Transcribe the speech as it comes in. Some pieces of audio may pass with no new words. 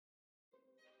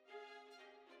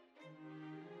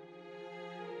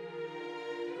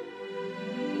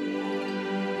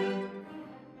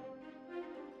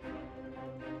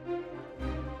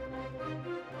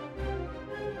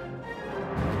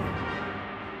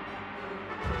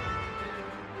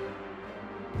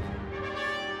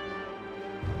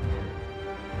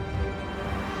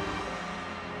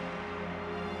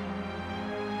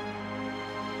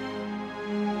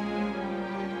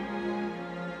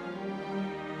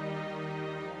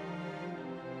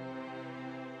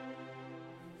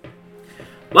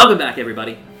Welcome back,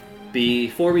 everybody.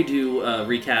 Before we do a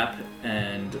recap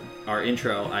and our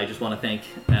intro, I just want to thank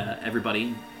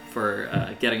everybody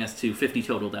for getting us to 50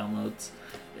 total downloads.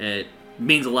 It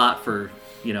means a lot for,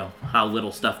 how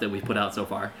little stuff that we've put out so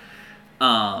far.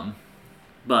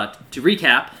 But to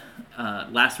recap,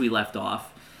 last we left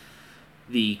off,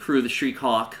 the crew of the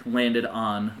Shriek-Hawk landed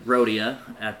on Rhodia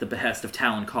at the behest of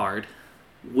Talon Card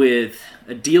with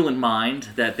a deal in mind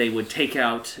that they would take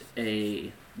out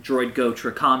a droid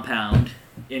Gotra compound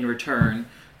in return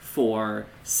for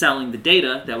selling the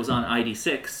data that was on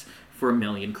ID6 for 1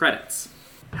 million credits.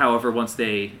 However, once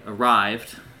they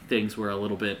arrived, things were a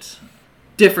little bit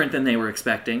different than they were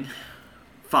expecting.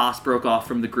 Foss broke off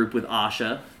from the group with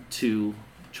Asha to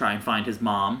try and find his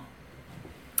mom,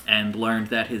 and learned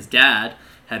that his dad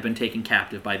had been taken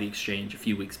captive by the exchange a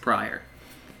few weeks prior.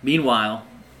 Meanwhile,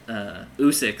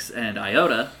 Usix and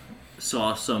Iota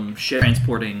saw some ship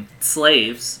transporting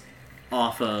slaves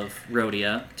off of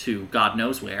Rhodia to God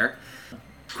knows where.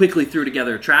 Quickly threw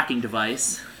together a tracking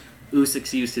device.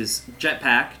 Usix used his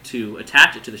jetpack to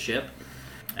attach it to the ship,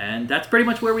 and that's pretty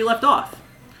much where we left off.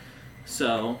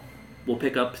 So, we'll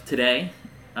pick up today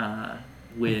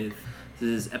with,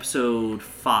 this is episode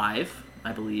 5,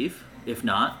 I believe. If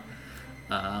not,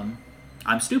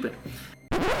 I'm stupid.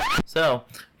 So,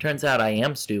 turns out I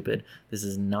am stupid. This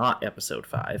is not episode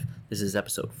 5. This is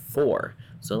episode 4.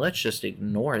 So let's just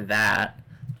ignore that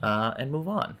and move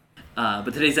on.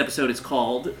 But today's episode is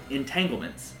called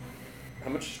Entanglements. How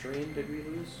much strain did we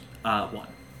lose? 1.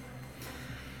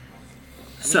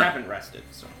 We haven't rested,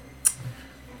 so.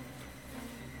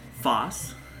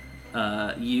 Foss,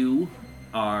 you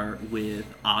are with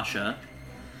Asha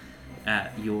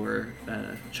at your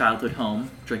childhood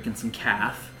home, drinking some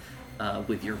caf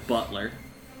with your butler.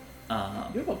 You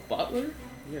have a butler?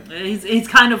 Yeah. He's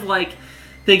kind of like,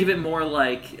 think of it more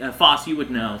like, Foss, you would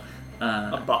know.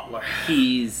 A butler.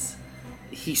 He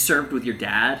served with your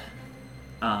dad.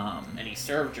 And he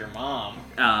served your mom.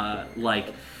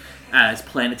 As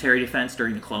planetary defense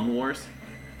during the Clone Wars.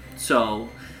 So,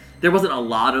 there wasn't a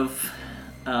lot of,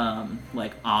 on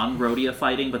Rhodia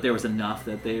fighting, but there was enough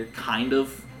that they're kind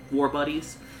of war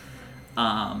buddies.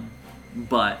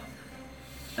 But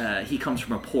he comes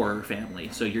from a poorer family,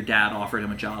 so your dad offered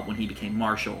him a job when he became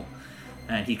marshal,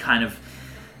 and he kind of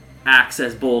acts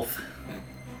as both,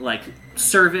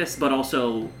 service, but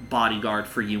also bodyguard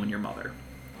for you and your mother.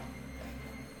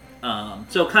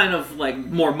 So kind of,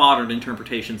 more modern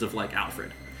interpretations of,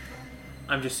 Alfred.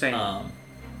 I'm just saying,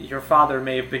 your father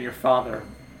may have been your father,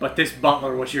 but this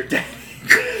butler was your daddy.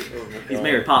 He's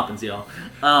Mary Poppins, y'all.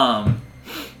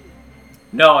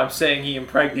 No, I'm saying he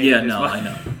impregnated his mother. I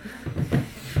know.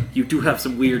 You do have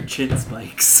some weird chin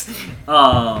spikes.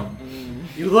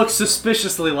 You look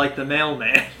suspiciously like the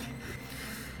mailman.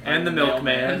 And the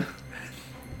milkman.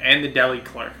 And the deli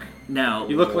clerk. Now,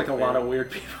 you look like a lot of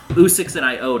weird people. Usix and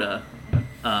Iota,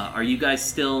 are you guys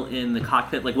still in the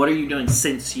cockpit? What are you doing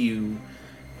since you,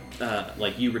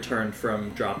 you returned from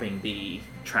dropping the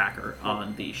tracker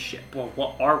on the ship? Well,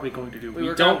 what are we going to do? We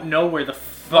don't gonna know where the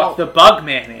fuck the bug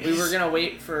man is. We were going to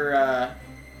wait for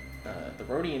the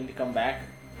Rhodian to come back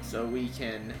so we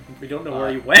can... We don't know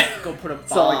where he went. Go put a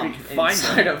bomb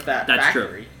inside of that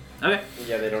factory. True. Okay.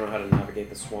 Yeah, they don't know how to navigate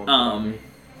the swamp.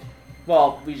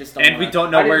 Well, we just don't And we don't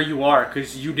know where you are,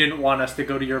 because you didn't want us to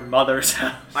go to your mother's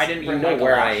house. I didn't bring You know my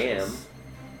where I galoshes. am.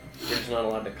 You're just not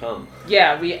allowed to come.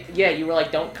 Yeah, you were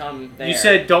like, don't come there. You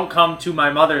said, don't come to my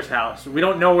mother's house. We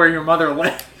don't know where your mother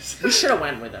lives. We should have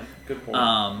went with him. Good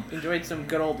point. Enjoyed some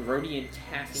good old Rhodian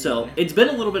taffy. So, it's been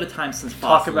a little bit of time since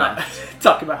Foss left.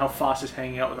 Talk about how Foss is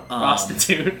hanging out with a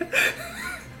prostitute.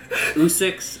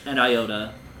 Usix and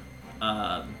Iota,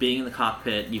 being in the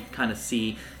cockpit, you can kind of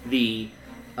see the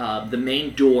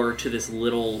main door to this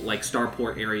little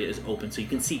starport area is open, so you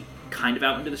can see kind of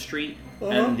out into the street,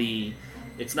 and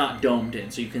it's not domed in,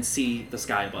 so you can see the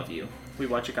sky above you. We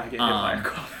watch a guy get hit by a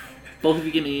car. Both of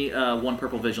you give me 1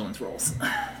 purple vigilance rolls.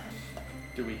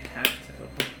 Do we have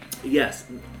to? Yes.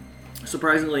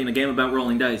 Surprisingly, in a game about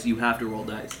rolling dice, you have to roll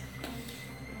dice.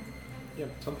 Yeah,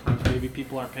 but sometimes maybe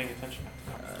people aren't paying attention.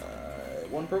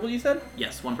 1 purple, you said?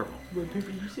 Yes, 1 purple. 1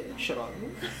 purple, you said? Shut up.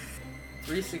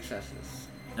 3 successes.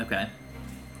 Okay.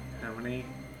 How many?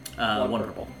 1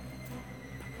 purple.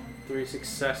 3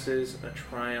 successes, a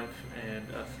triumph, and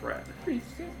a threat. 3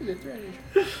 successes, a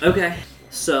threat. Okay,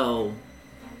 so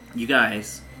you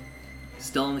guys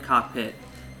still in the cockpit.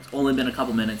 It's only been a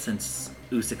couple minutes since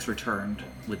Usix returned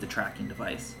with the tracking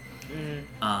device.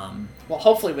 Mm-hmm. Well,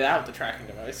 hopefully without the tracking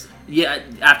device. Yeah,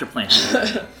 after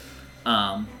planting.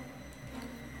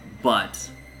 But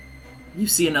you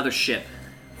see another ship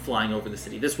flying over the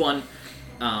city. This one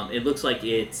It looks like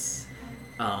it's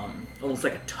almost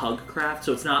like a tug craft,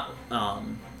 so it's not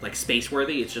like space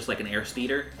worthy. It's just like an air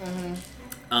speeder.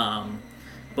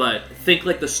 But think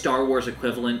like the Star Wars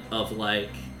equivalent of like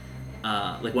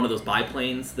one of those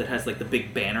biplanes that has like the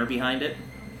big banner behind it.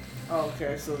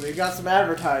 Okay, so they got some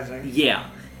advertising. Yeah,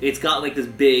 it's got like this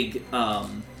big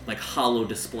like hollow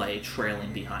display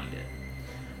trailing behind it.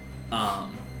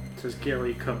 Says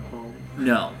Gary, come home.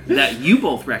 No, that you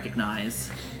both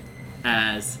recognize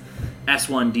as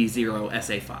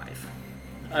S1-D0-SA5.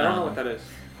 I don't know what that is.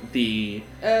 The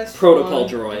S1 protocol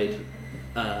droid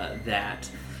that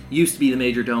used to be the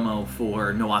major domo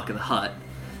for Nowaka the Hutt.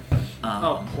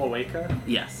 Cloaca?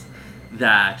 Yes.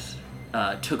 That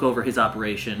took over his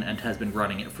operation and has been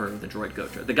running it for the droid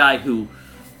Gotra. The guy who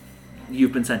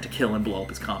you've been sent to kill and blow up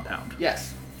his compound.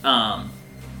 Yes.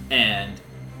 And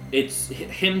it's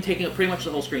him taking up pretty much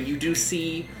the whole screen. You do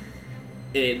see,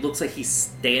 it looks like he's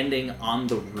standing on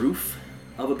the roof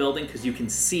of a building because you can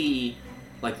see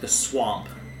like the swamp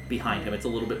behind him. It's a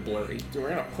little bit blurry. Dude, we're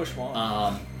gonna push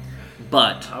one.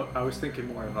 But I was thinking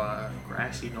more of a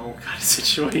grassy knoll kind of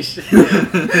situation.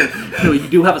 no, you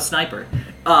do have a sniper.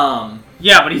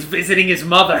 Yeah, but he's visiting his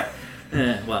mother.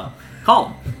 Well, call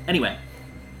him. Anyway,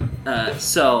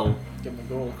 so Give him a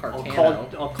good old I'll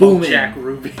Carcano. call Booming. Jack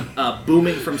Ruby.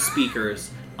 booming from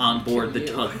speakers on board the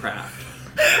tug craft.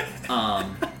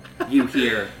 You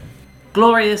hear,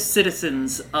 "Glorious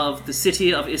citizens of the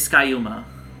city of Iskayuma,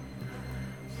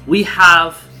 we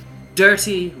have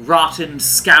dirty, rotten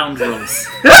scoundrels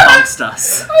amongst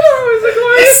us." I thought it was a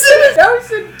glorious. That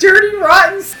was a dirty,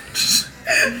 rotten.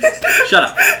 Shut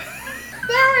up.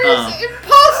 There is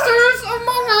imposters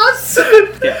among us.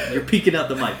 Yeah, you're peeking out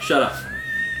the mic. Shut up.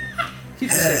 Keep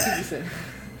this in.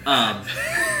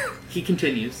 He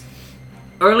continues.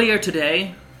 "Earlier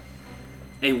today,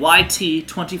 a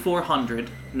YT-2400,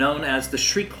 known as the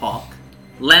Shriek-Hawk,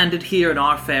 landed here in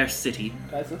our fair city.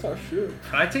 Guys, that's our shoe.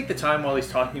 Can I take the time while he's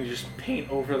talking to just paint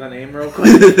over the name real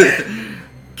quick?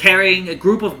 Carrying a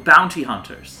group of bounty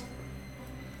hunters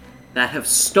that have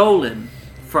stolen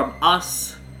from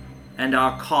us and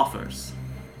our coffers.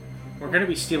 We're going to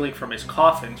be stealing from his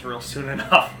coffins real soon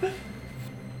enough.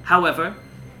 However,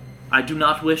 I do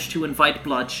not wish to invite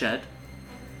bloodshed.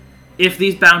 If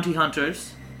these bounty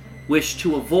hunters wish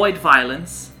to avoid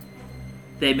violence,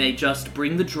 they may just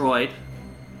bring the droid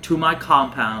to my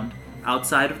compound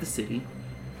outside of the city,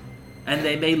 and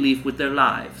they may leave with their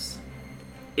lives.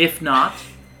 If not,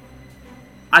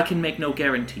 I can make no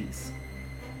guarantees.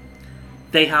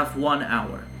 They have 1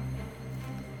 hour."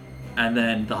 And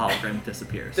then the hologram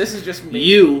disappears. This is just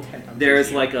me.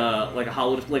 There's like a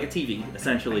TV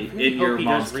essentially in your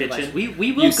mom's kitchen. We will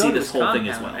You go see to this his whole thing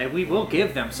as compound, well. and we will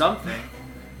give them something.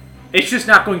 It's just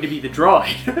not going to be the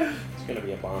droid. It's gonna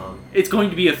be a bomb. It's going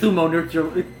to be a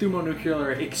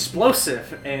thermonuclear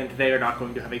explosive, and they are not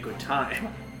going to have a good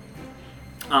time.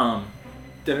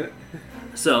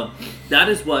 So that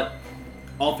is what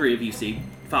all three of you see.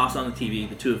 Foss on the TV,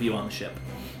 the two of you on the ship.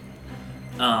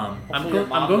 I'm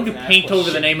going to paint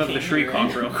over the name of the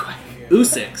Shriek-Hawk real quick.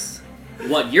 Usix,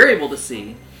 what you're able to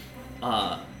see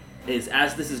is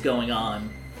as this is going on,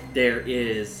 there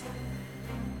is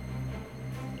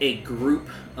a group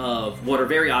of what are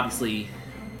very obviously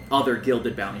other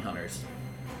gilded bounty hunters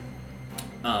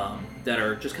that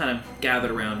are just kind of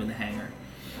gathered around in the hangar.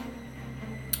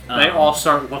 They all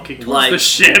start looking towards the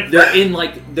ship. They're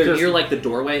near like the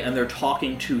doorway, and they're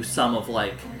talking to some of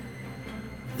like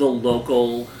the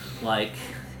local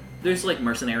there's like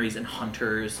mercenaries and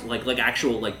hunters, like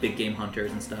actual like big game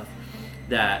hunters and stuff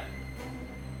that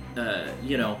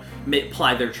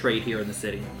ply their trade here in the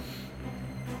city.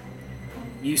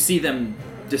 You see them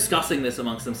discussing this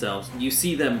amongst themselves. You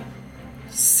see them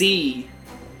see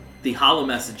the holo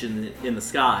message in the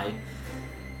sky,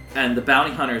 and the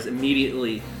bounty hunters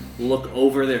immediately look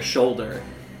over their shoulder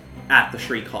at the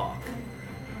Shriek-Hawk.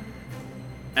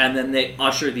 And then they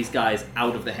usher these guys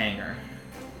out of the hangar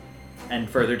and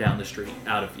further down the street,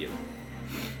 out of view.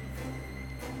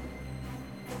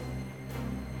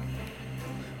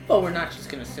 Well, we're not just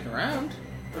gonna sit around.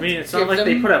 I mean, it's not like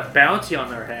they put a bounty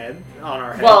on our head.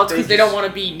 Well, it's because they don't want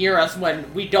to be near us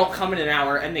when we don't come in an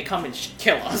hour and they come and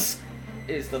kill us,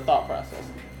 is the thought process.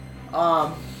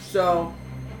 So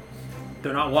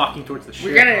they're not walking towards the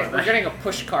ship. we're getting a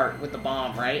push cart with the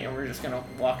bomb, right? And we're just gonna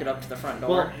walk it up to the front door.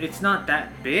 Well, it's not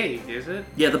that big, is it?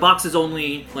 Yeah, the box is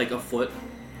only like a foot.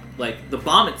 Like the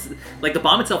bomb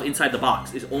itself inside the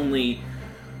box is only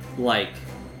like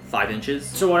 5 inches.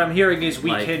 So what I'm hearing is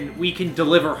we can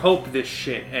deliver Hope this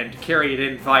shit and carry it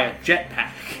in via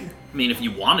jetpack. I mean, if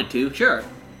you wanted to, sure.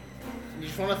 You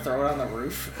just want to throw it on the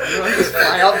roof? You want to just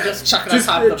fly up and just chuck it on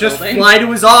top of the just building? fly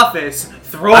to his office,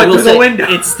 throw I it will through the say, window.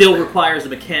 it still requires a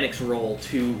mechanics roll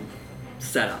to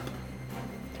set up.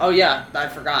 Oh yeah, I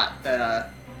forgot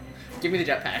that. Give me the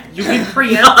jetpack. You can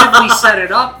preemptively set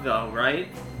it up, though, right?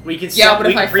 We can. Yeah, but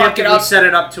if I fuck it up, set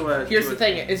it up to a. Here's the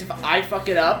thing: is if I fuck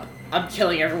it up, I'm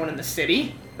killing everyone in the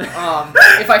city. If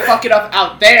I fuck it up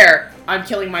out there, I'm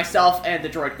killing myself and the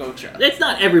droid Gocha, It's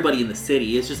not everybody in the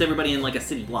city. It's just everybody in like a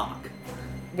city block.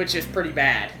 which is pretty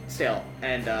bad still.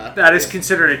 And That is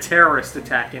considered a terrorist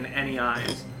attack in any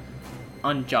eyes.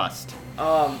 unjust.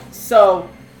 So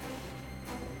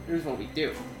here's what we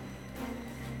do: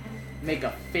 make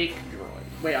a fake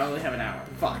droid. Wait, I only have an hour.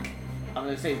 Fuck. I'm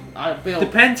gonna say I'll build.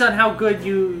 Depends on how good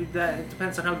you. That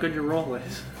depends on how good your roll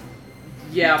is.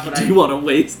 Yeah, but Do you want to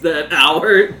waste that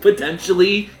hour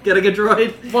potentially getting a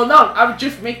droid? Well, no, I would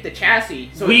just make the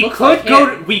chassis. So it We looks could like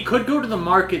go. him. We could go to the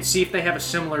market, see if they have a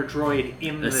similar droid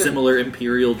in A the. similar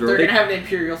Imperial They're droid? gonna have an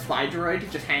Imperial spy droid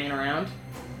just hanging around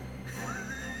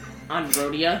on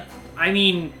Rhodia. I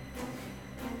mean,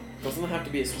 Doesn't it have to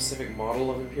be a specific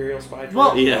model of Imperial spy droid?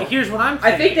 well, Yeah. here's what I'm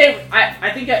I thinking. think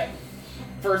I think at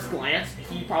first glance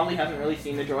he probably hasn't really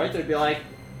seen the droid, so he'd be like,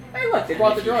 "Hey, look, they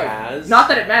brought the if he droid." has- Not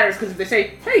that it matters, because if they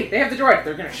say, "Hey, they have the droid,"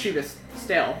 they're gonna shoot us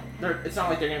still. It's not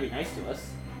like they're gonna be nice to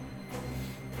us.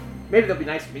 Maybe they'll be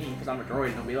nice to me because I'm a droid,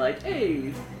 and they'll be like,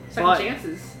 "Hey, second But-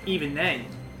 chances." Even then,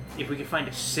 if we could find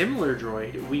a similar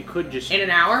droid, we could just. In an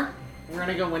hour, we're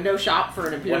gonna go window shop for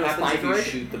an What Imperial happens spy if you droid.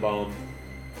 shoot the bomb?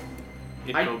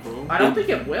 It I- go boom. I don't think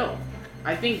it will.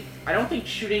 I don't think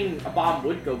shooting a bomb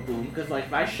would go boom, because like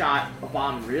if I shot a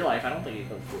bomb in real life, I don't think it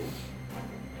goes boom.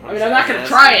 I mean, I'm not gonna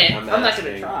try it. I'm not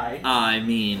gonna try. I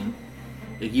mean,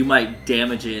 you might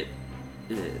damage it.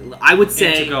 I would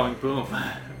say. Into going boom.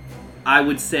 I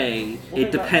would say Well,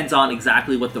 it depends on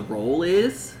exactly what the role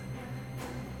is.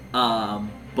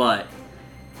 But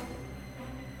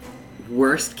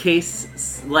worst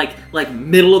case, like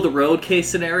middle of the road case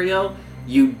scenario,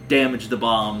 you damage the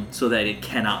bomb so that it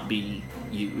cannot be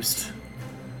used.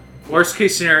 Worst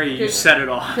case scenario, you Because- set it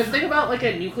off. Because think about like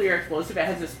a nuclear explosive, it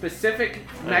has a specific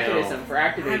mechanism for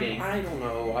activating. I don't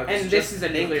know. I was And this just is a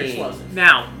nuclear thinking- explosive.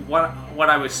 Now, what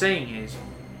I was saying is,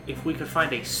 if we could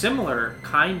find a similar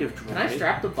kind of droid. Can I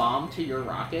strap the bomb to your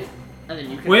rocket, and then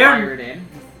you can Where- fire it in?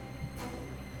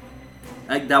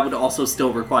 That would also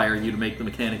still require you to make the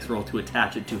mechanics roll to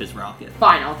attach it to his rocket.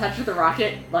 Fine, I'll attach it to the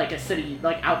rocket like a city,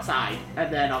 like outside,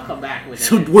 and then I'll come back with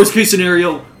So it. worst case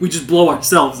scenario, we just blow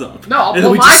ourselves up. No, I'll and then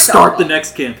blow we just myself start the up.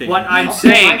 next campaign. What I'm I'll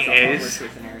saying kill myself in is, worst case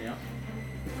scenario.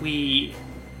 we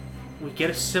get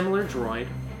a similar droid.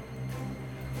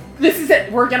 This is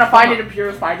it. We're gonna find an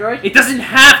Imperial spy droid. It doesn't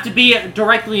have to be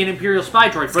directly an Imperial spy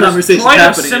droid, This but a conversation's droid of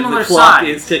happening similar and the clock size.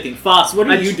 is ticking. Foss, what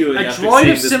are you doing A after droid seeing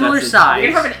of this similar message? size.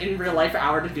 We're gonna have an in real life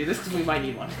hour to do this because we might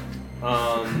need one.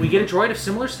 We get a droid of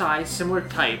similar size, similar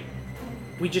type.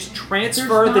 We just transfer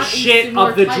There's the not a shit similar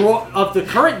of the type. of the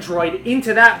current droid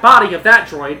into that body of that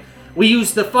droid. We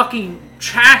use the fucking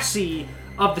chassis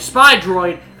of the spy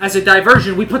droid as a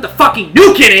diversion. We put the fucking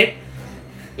nuke in it.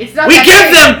 It's not. We that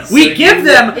give big. them, So we give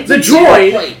them It's the a dinner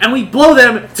droid, plate. and we blow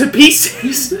them to It's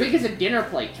pieces. as big as a dinner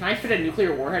plate. Can I fit a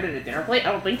nuclear warhead in a dinner plate?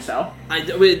 I don't think so.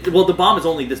 Well, the bomb is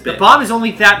only this big. The bomb is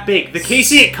only that big. The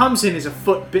casing it comes in is a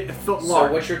foot So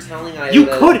large. what you're telling You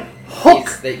Iota could hook.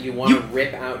 is that you want to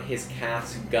rip out his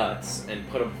cat's guts and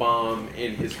put a bomb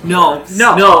in his No, corpse.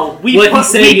 No, we what he's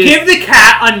saying is give the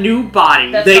cat a new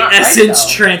body. That's they not right, essence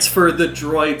though. transfer the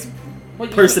droid's What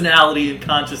you- personality and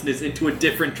consciousness into a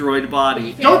different droid You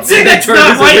body. can't- Don't say And then that's turn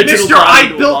not his right, original Mister. body I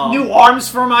into a built bomb. new arms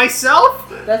for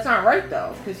myself. That's not right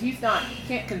though, because he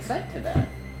can't consent to that.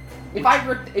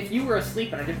 If you were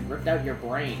asleep and I just ripped out your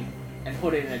brain and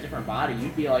put it in a different body,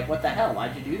 you'd be like, "What the hell?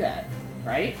 Why'd you do that?"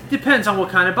 Right? Depends on what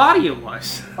kind of body it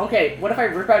was. Okay, what if I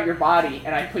rip out your body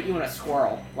and I put you in a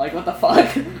squirrel? Like, what the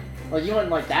fuck? Like, you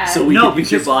wouldn't like that. So we No, could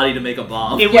use your because- body to make a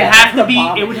bomb. It would Yeah, have to that's be. the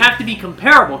bomb. It would have to be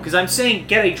comparable because I'm saying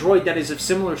get a droid that is of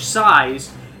similar size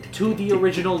to the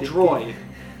original droid.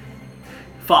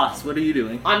 Foss, what are you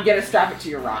doing? I'm gonna strap it to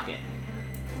your rocket.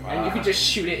 And you could just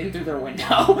shoot it in through their window.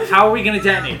 How are we going to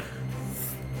detonate?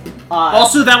 Uh,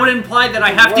 Also, that would imply that I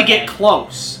have to get warhead.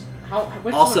 close. what's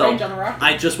the Also, range on the rocket?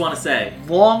 I just want to say,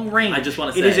 Long range. I just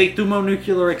wanna It is say- a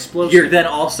thermonuclear explosive. you're then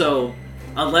also,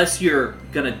 unless you're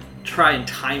gonna try and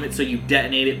time it so you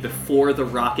detonate it before the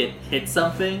rocket hits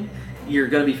something, you're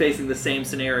gonna be facing the same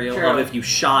scenario True. of if you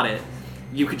shot it,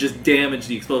 you could just damage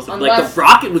the explosive. Like Unless- the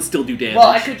rocket would still do damage. Well,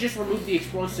 I could just remove the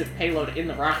explosive payload in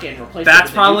the rocket and replace it That's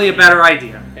with probably a nuclear better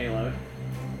idea. payload.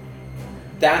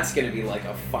 That's gonna be like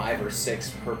a 5 or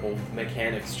 6 purple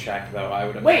mechanics check, though, I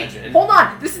would Wait, imagine. hold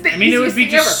on. This is the easiest it would be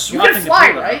thing just ever. You can swapping the fly,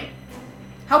 pillar. right?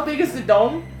 How big is the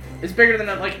dome? It's bigger than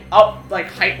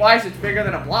height-wise, it's bigger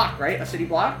than a block, right? A city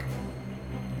block?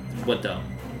 What dome?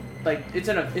 Like, it's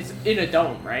in a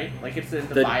dome, right? Like, it's in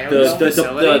the The biodome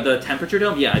facility. the temperature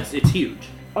dome? Yeah, it's huge.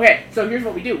 Okay, so here's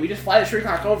what we do. We just fly the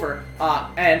Shriek-Hawk over,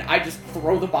 and I just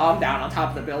throw the bomb down on top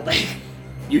of the building.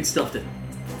 You'd still have to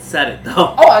set it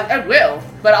though. Oh, I will,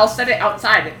 but I'll set it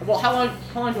outside. Well, how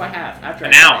long do I have after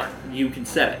An I set hour. it? You can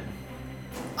set it.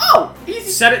 Oh, easy.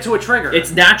 Set it to a trigger.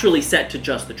 It's naturally set to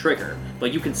just the trigger,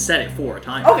 but you can set it for a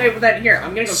timer. Okay, well then here,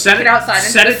 I'm gonna go set take it outside into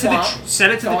set the it to swamp.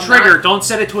 set it to so the I'm trigger. not- Don't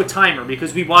set it to a timer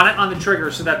because we want it on the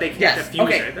trigger so that they can't Yes. defuse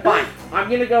Okay. it. Fine. I'm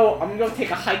gonna go take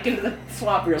a hike into the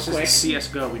swamp real This is quick.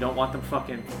 CS:GO. We don't want them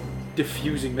fucking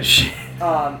diffusing the shit.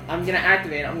 I'm gonna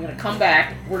activate it. I'm gonna come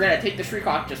back. We're gonna take the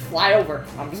Shriek-Hawk, just fly over.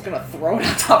 I'm just gonna throw it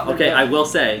on top of the Okay, I building. will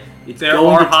say it's There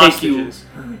going are to take you. hostages.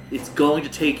 It's going to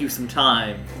take you some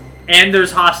time And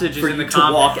there's hostages for in you the to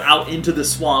compound. walk out into the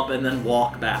swamp and then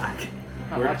walk back.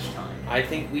 How We're- much time? I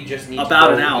think we just need About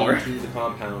to an go hour. into the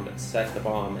compound, set the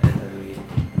bomb, and then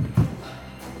we...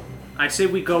 I say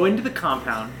we go into the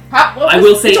compound. I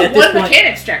will say it's a at this one point-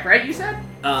 mechanics check, right? You said.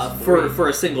 For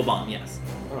a single bomb, yes.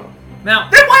 Oh. Now,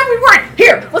 Then why we weren't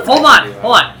here? Let's hold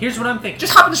on. Here's what I'm thinking.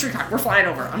 Just hop in the Shriek-Hawk. We're flying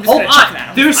over. I'm just Hold gonna check on.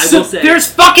 that. There's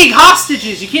fucking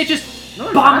hostages. You can't just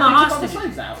No, bomb the not. They took all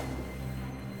hostages. signs out.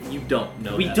 You don't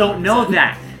know. We that don't know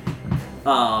 100%.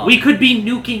 that. We could be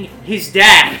nuking his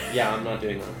dad. Yeah, I'm not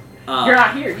doing that. You're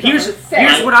not here. Here's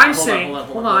Here's what I'm Hold on, saying.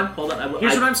 hold on.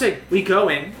 Here's what I'm saying. We go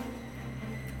in.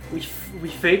 We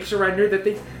fake surrender that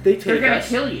they They're take gonna us.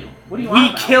 kill you. What do you We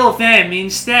want? kill them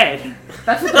instead.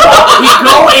 That's what the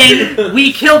We go in.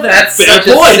 We kill them. That's the such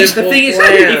a point. The simple thing is,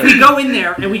 plan. if we go in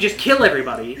there and we just kill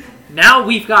everybody, now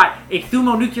we've got a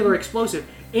thermonuclear explosive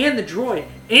and the droid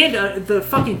and the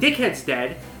fucking dickhead's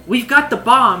dead. We've got the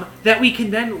bomb that we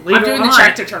can then later I'm doing on. the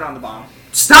check to turn on the bomb.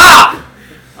 Stop!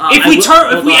 If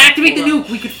hold we on, activate the hold on. nuke,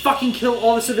 we could fucking kill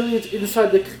all the civilians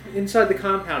inside the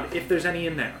compound if there's any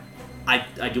in there.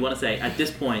 I do want to say, at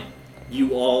this point,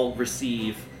 you all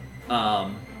receive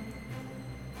on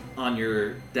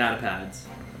your data pads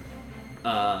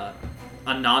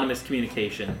anonymous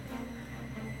communication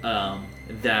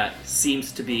that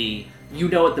seems to be, you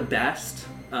know at the best,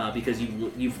 because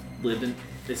you've lived in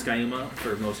Iskayuma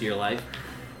for most of your life,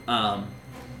 but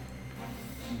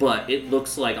it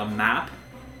looks like a map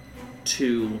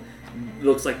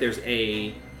looks like there's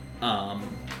a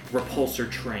repulsor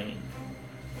train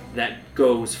that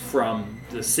goes from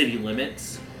the city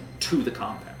limits to the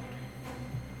compound.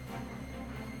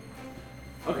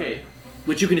 Okay.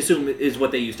 Which you can assume is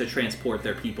what they use to transport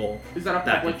their people. Is that a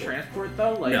back public and forth. transport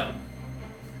though? Like, No.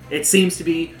 It seems to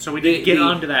be... So we can get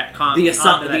onto that The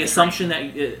assumption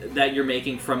that you're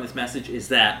making from this message is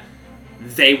that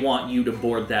they want you to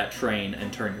board that train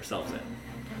and turn yourselves in.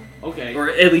 Okay. Or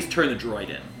at least turn the droid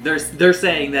in. They're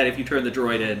saying that if you turn the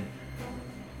droid in,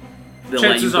 they'll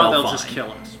let you Chances go are they'll fine. just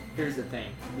kill us. Here's the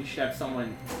thing. We should have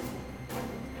someone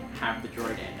have the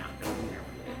droid and not go in there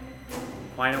with it.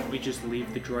 Why don't we just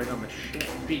leave the droid on the ship?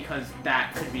 Because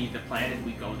that could be the plan is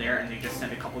we go there and they just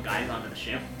send a couple guys onto the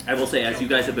ship. I will say, as you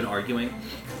guys have been arguing,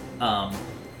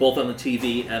 both on the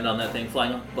TV and on that thing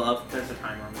flying above, There's a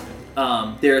timer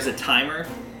on it. there is a timer,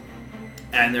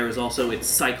 and there is also, it's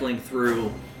cycling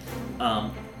through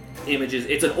images.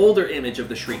 It's an older image of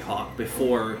the Shriek-Hawk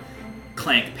before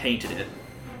Clank painted it.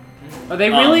 Are they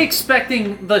really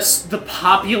expecting the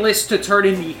populace to turn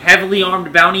in the heavily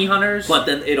armed bounty hunters? But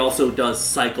then it also does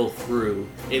cycle through.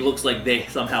 It looks like they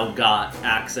somehow got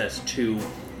access to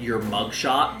your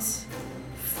mugshots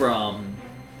from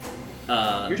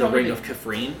the telling Ring me of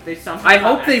Kafrene. They somehow I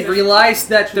got hope they access realize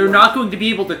that to they're a- not going to be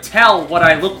able to tell what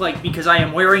I look like because I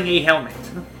am wearing a helmet.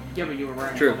 Yeah, but you were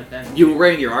wearing a True. helmet then. You were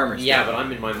wearing your armor. Yeah, still. but I'm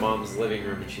in my mom's living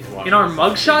room and she's watching. In our this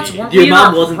on mugshots, TV. weren't Your we in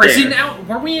mom our wasn't prison there.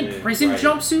 Weren't we in Yeah, prison right.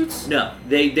 jumpsuits? No,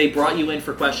 they brought you in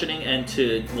for questioning and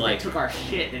to They like took our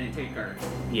shit, they didn't take our...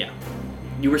 yeah.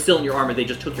 You were still in your armor. They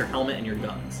just took your helmet and your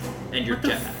guns and your What the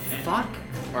jetpack. fuck?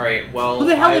 All right. Well, Who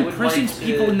the hell I would imprisons like to...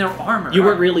 people in their armor? You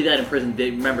weren't really that in prison.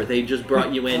 Remember, they just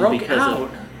brought you in broke because out.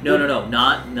 of no,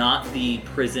 not the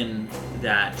prison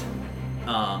that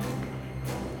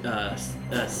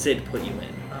Sid put you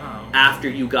in. Oh. After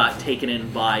you got taken in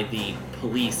by the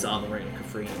police on the Ring of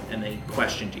Kafrene and they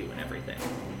questioned you and everything,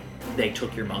 they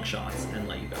took your mugshots and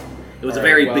let you go. It was a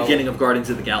Alright, very well- beginning of Guardians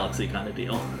of the Galaxy kind of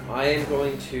deal. I am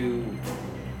going to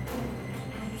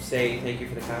say thank you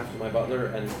for the calf to my butler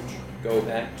and go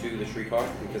back to the Shriek-Hawk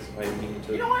because I need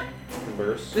to You know what?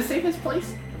 converse. The safest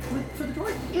place for the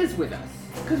droid is with us.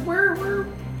 Because we're...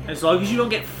 As long as you don't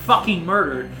get fucking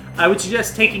murdered, I would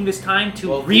suggest taking this time to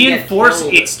Well, if we get reinforce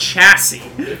killed- its chassis.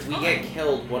 If we get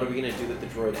killed, what are we gonna do with the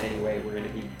droid anyway? We're gonna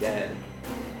be dead.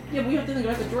 Yeah, we have to think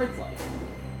about the droid's life.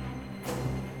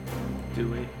 Do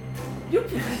we? You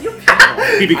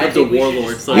He becomes a think we should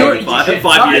warlord, just- so I like think five, you should-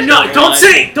 5 years. No, down the don't line.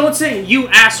 say it! Don't say it! You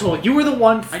asshole! You were the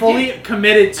one I fully did.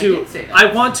 committed I to. did say that. I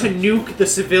want to nuke the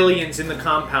civilians in the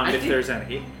compound I if did. there's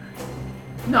any.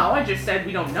 No, I just said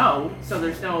we don't know, so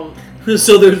there's no...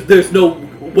 So there's no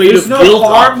weight There's of no guilt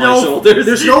harm, off my no. shoulders.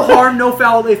 There's no harm, no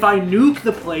foul if I nuke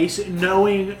the place,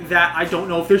 knowing that I don't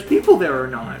know if there's people there or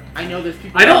not. I know there's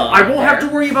people... I won't have to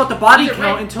there. worry about the body Either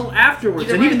count way. until afterwards,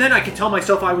 Either and way. even then I can tell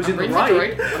myself I was I'm in the bringing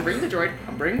right. the droid, I'm bringing the droid,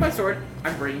 I'm bringing my sword,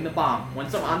 I'm bringing the bomb.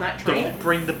 Once I'm on that train... Don't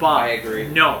bring the bomb. I agree.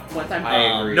 No, Once I'm...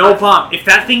 I agree. no bomb. If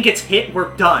that thing gets hit,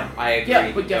 we're done. I agree.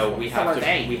 Yeah, but guess no, what? we So have are to.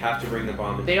 they. We have to bring the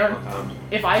bomb. They into are- the compound.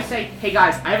 If I say, hey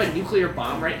guys, I have a nuclear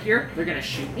bomb right here, they're gonna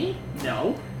shoot me?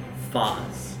 No.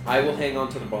 Foz. I will hang on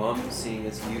to the bomb, seeing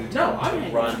as you tend No, I'm to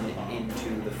hanging run on to the bomb. into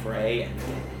the fray and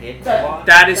get hit That- a lot.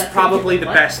 That is That's probably what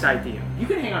the you best idea. You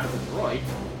can hang on to the droid.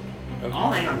 Okay.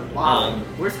 I'll hang on to the bomb. Um,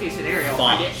 Worst case scenario, I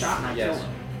bomb. get shot and I Yes. kill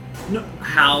him. No.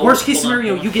 How? Worst case hold on.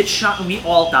 scenario, you get shot and we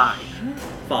all die.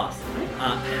 Foz.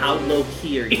 How low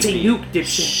key are you? It's a being? nuke,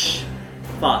 dipshit. Shh.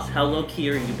 Foz, how low key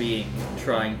are you being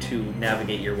trying to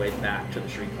navigate your way back to the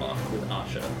Shriek-Hawk with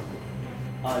Asha?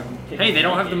 Hey, they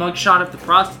don't have the mugshot of the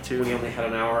prostitute. We only had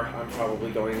an hour. I'm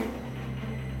probably going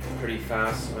pretty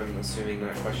fast. I'm assuming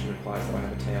that question implies that I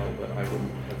have a tail, but I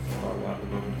wouldn't have thought of that in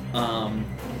the moment.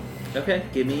 Okay,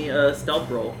 give me a stealth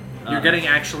roll. You're getting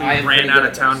actually I am ran pretty out good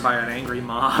of at town this. by an angry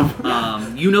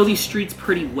mob. You know these streets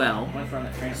pretty well, Once we're on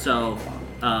that train, so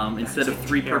instead of That's a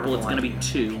 3 purple, it's terrible going to be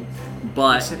 2.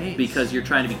 But Yes, it is. because you're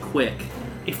trying to be quick,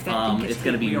 If that thing gets it's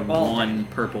going to hit, be we are all 1 dead,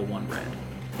 purple, 1 red.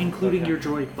 including Okay. your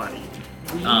droid buddy.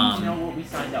 we need Um, to know what we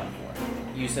signed up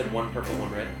for. You said 1 purple,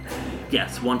 1 red.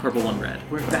 Yes, 1 purple, 1 red.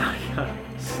 We're not.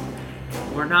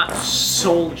 We're not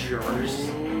soldiers.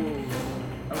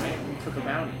 Okay, we took a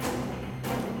bounty.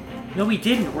 No, we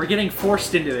didn't. We're getting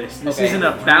forced into this. This Okay, isn't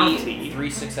a three- bounty. 3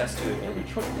 success, 2 Yeah, advantage.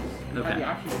 we took this. We Okay. had the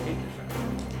option to take this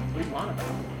route. What do you want about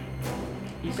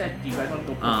it? You said, do you guys want to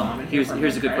go put a bomb in Here's here?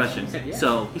 here's a good Crash? question. You said, yeah.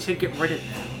 So He said get rid of it.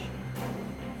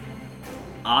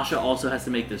 Asha also has to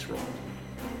make this roll.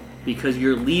 Because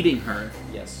you're leading her,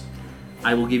 Yes.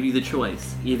 I will give you the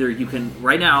choice. Either you can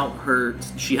right now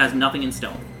she has nothing in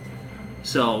stealth.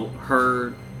 So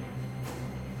her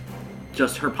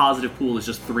positive pool is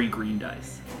just 3 green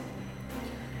dice.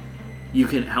 You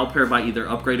can help her by either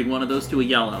upgrading one of those to a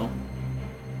yellow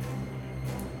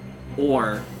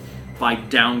or by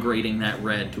downgrading that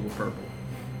red to a purple.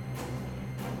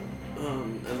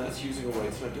 And that's using a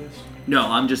white side dice? No,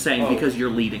 I'm just saying Oh. because you're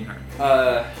leading her.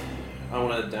 I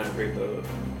want to downgrade the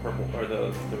purple, or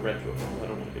the red to a purple. I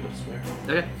don't want to get a square.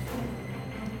 Okay.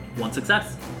 1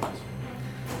 success.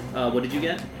 What did you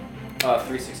get?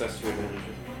 3 success, 2 advantages.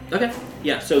 Okay.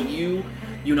 Yeah, so you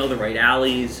know the right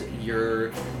alleys.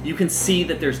 You can see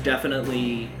that there's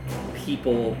definitely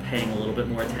people paying a little bit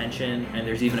more attention, and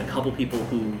there's even a couple people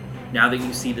who, now that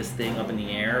you see this thing up in the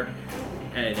air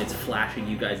and it's flashing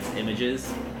you guys'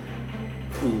 images,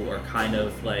 who are kind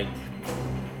of like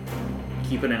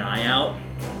keeping an eye out.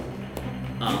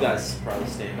 You guys probably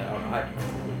stand out. I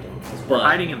probably don't. We're But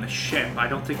hiding in the ship. I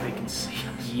don't think they can see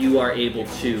us. you are able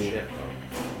to Shit.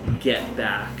 get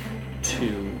back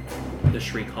to the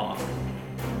Shriek-Hawk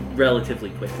relatively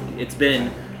quickly. It's been,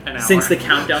 An hour. since the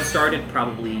countdown started,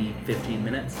 probably 15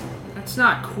 minutes. That's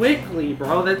not quickly,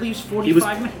 bro. That leaves He was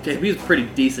 45 minutes. he was pretty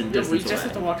decent Yeah, we distance just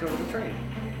have to away. walk over the train.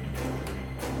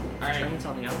 Alright. Train's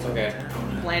on the outside Okay. of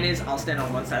town. Plan is, I'll stand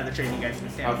on one side of the train, you guys can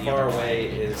stand How on the far other. away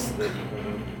is the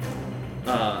depot?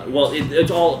 Well,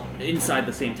 it's all inside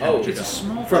the same Oh, temperature. It's a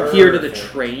zone. small. From here to the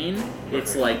Perfect. train,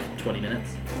 it's like 20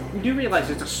 minutes. You do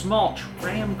realize it's a small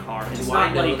tram car. It's Do I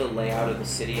not know like the layout of the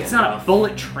city? it's not a enough?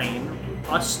 bullet train.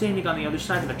 Us standing on the other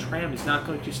side of the tram is not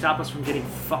going to stop us from getting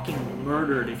fucking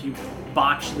murdered if you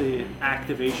botch the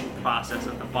activation process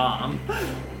of the bomb.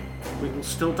 We will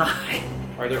still die.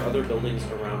 Are there other buildings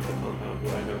around the compound?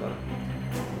 Would I know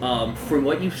that? From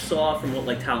what you saw, from what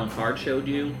like Talon Card showed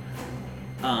you,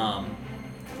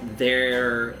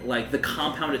 they're like the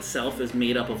compound itself is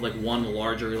made up of like one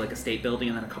larger like estate building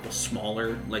and then a couple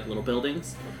smaller like little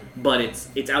buildings, but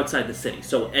it's outside the city.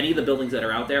 So any of the buildings that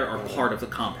are out there are part of the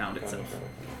compound itself.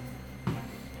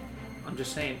 I'm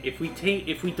just saying, if we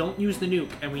don't use the nuke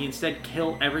and we instead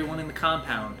kill everyone in the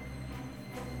compound,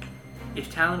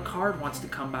 if Talon Card wants to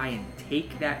come by and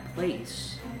take that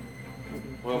place,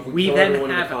 Well, if We we kill then everyone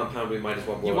in the have- compound, we might as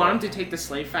well blow You it want up. him to take the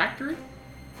slave factory?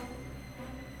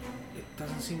 it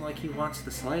doesn't seem like he wants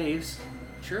the slaves.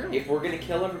 True. If we're gonna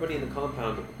kill everybody in the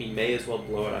compound, we may as well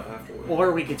blow it up afterwards.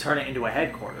 Or we could turn it into a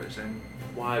headquarters, and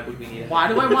Why would we need? Why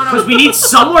do I want because to? we need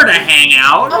somewhere to hang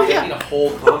out. Oh, We yeah. don't need a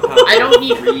whole compound. I don't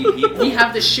need. 3 people. We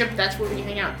have the ship. That's where we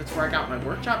hang out. That's where I got my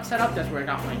workshop set up. That's where I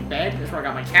got my bed. That's where I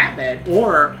got my cat bed.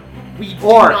 Or We do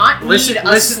Or not listen, need a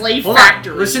listen, slave hold on,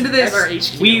 factory. Listen to this. As our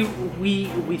HQ.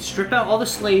 We strip out all the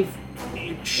slave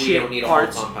We shit don't need a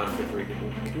parts. whole compound for 3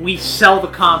 people. We sell the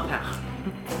compound.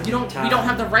 We don't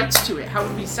have the rights to it. How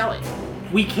would we sell it?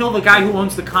 We kill the guy who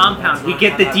owns the compound. That's We not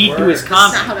get how the that deed to his works. That's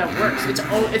not compound. how that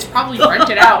works. It's probably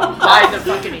rented out by the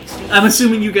fucking exchange. I'm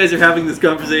assuming you guys are having this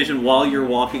conversation while you're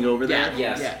walking over there. Yeah,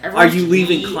 Yes. yeah. Are Everyone's you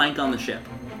leaving me. Clank on the ship?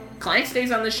 Clank stays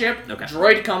on the ship. Okay.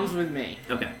 Droid comes with me.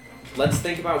 Okay. Let's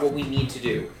think about what we need to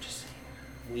do.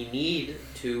 We need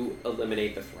to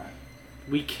eliminate the threat.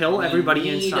 We kill everybody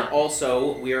we need inside.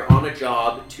 Also, we are on a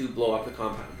job to blow up the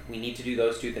compound. We need to do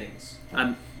those 2 things.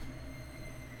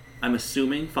 I'm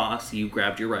assuming, Foss, you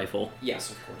grabbed your rifle. Yes,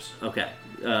 of course. Okay.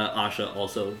 Asha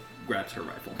also grabs her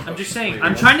rifle. I'm just saying.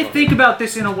 I'm trying to think about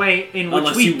this in a way in which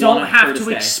Unless we you don't want her have to to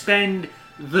stay. expend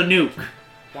the nuke.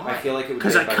 I feel like it would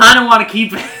Because be I better. kind of want to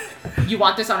keep it. You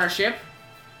want this on our ship?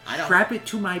 I don't. Strap it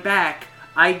to my back.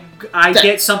 I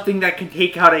get something that can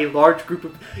take out a large group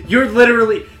of. You're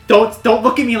literally don't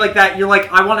look at me like that. You're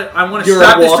like I want to You're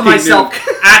strap a this to walking myself,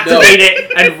 activate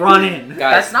it, and run in. Guys,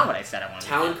 That's not what I said I wanted.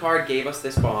 Talon Card gave us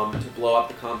this bomb to blow up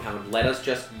the compound. Let us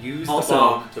just use Also, the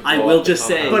bomb to blow I up will the just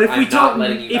say- compound. But if we I'm not don't,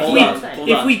 letting you if guys we out. Hold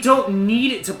if on. we don't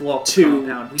need it to blow up the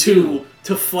compound, we do.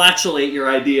 to flatulate your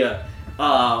idea,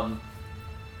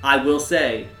 I will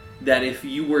say that if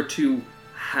you were to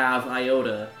have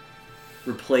Iota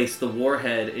replace the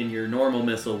warhead in your normal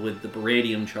missile with the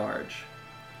beradium charge,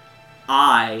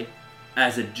 I,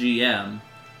 as a GM,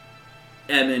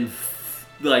 am in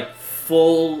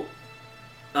full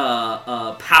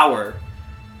power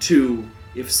to,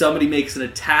 if somebody makes an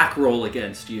attack roll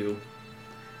against you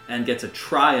and gets a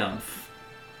triumph.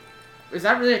 Is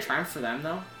that really a triumph for them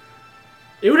though?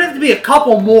 It would have to be a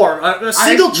couple more. A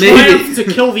single maybe. triumph to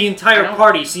kill the I entire don't-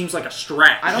 party seems like a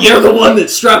stretch. I don't- You're the one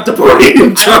that strapped the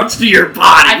beradium charge to your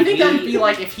body. I think that would be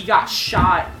like if he got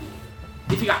shot.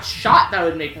 If he got shot, that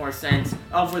would make more sense.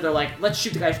 Of where they're like, let's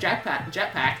shoot the guy's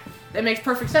jetpack. That makes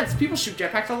perfect sense. People shoot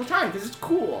jetpacks all the time because it's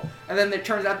cool. And then it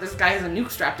turns out this guy has a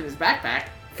nuke strapped in his backpack.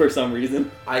 For some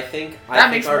reason. I think That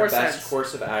makes our more best sense.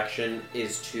 course of action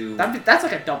is to. That's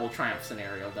like a double triumph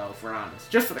scenario, though, if we're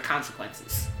honest. Just for the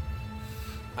consequences.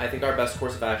 I think our best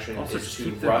course of action Also, is just to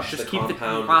keep the rush just the keep the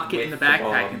compound rocket with in the backpack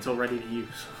bomb, until ready to use.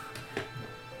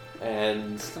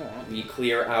 and Still won't. we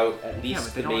clear out at Yeah, least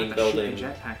but they the don't main have to building shoot the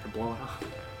jetpack to blow it up.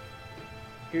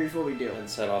 Here's what we do. and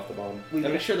set off the bomb. We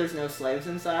Okay. make sure there's no slaves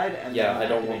inside. And Yeah, then I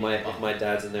don't want activate the if bomb. my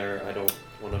dad's in there. I don't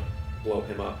want to blow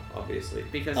him up, obviously.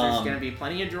 Because there's Um, going to be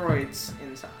plenty of droids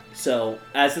inside. So,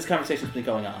 as this conversation's been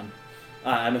going on,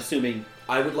 I'm assuming,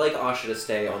 I would like Asha to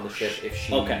stay on the ship if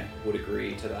she Okay. would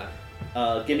agree to that.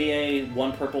 give me a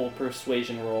 1 purple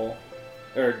persuasion roll,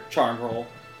 or charm roll.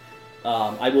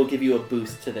 I will give you a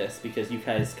boost to this because you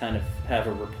guys kind of have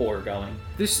a rapport going.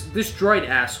 This droid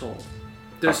asshole.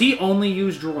 Does he only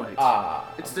use droids?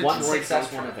 It's the one droid success,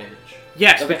 culture. one advantage.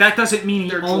 yes, okay. but that doesn't mean he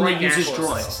They're only droid uses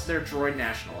nationalists. droids. They're droid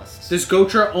nationalists. Does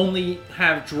Gotra only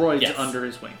have droids Yes. under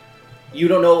his wing? You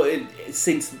don't know. It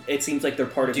seems like they're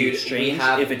part of the Dude, exchange. we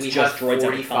have, if it's we just have droids on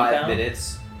the 45 compound.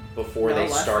 minutes before No, they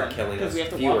less start than, killing 'cause us. we have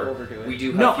to Fewer. walk over to it. We do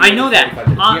have No, fewer I know than that.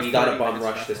 45 minutes. We gotta 40 bum minutes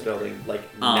rush left. this building, like,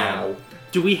 Um, now.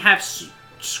 Do we have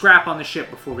scrap on the ship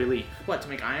before we leave? What, to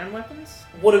make ion weapons?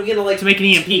 What are we gonna, like... To make an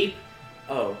EMP?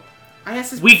 Oh. I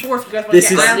asked this We- before if you guys want This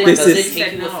to is- get ion this weapons. Does is- it You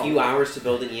take said you a no. few hours to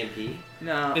build an EMP?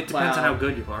 No. It depends on how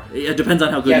good you are. It depends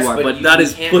on how good Yes, you are, but but you that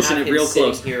is can't pushing have it him real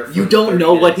sitting close. here for You don't 30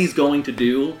 know what minutes. he's going to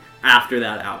do after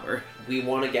that hour. We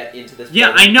want to get into this Yeah,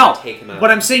 building I know. and take him out.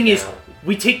 What I'm saying is, now.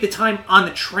 we take the time on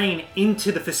the train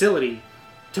into the facility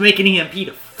to make an EMP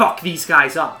to fuck these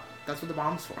guys up. That's what the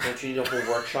bomb's for. Don't you need a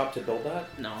whole workshop to build that?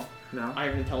 No. No. I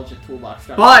have an intelligent toolbox.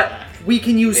 But we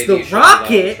can use Maybe the you should do that on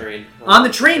rocket. train. On the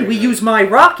train, we use my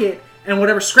rocket, and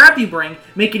whatever scrap you bring,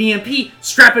 make an EMP,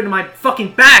 strap it to my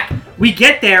fucking back. We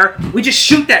get there, we just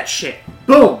shoot that shit.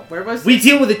 Boom. Where was We this-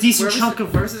 deal with a where decent was, chunk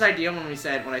of. where was this idea when I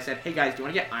said, hey guys, do you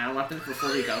want to get ion weapons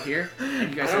before we go here? And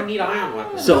you guys I said, don't need ion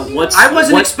weapons. So what's I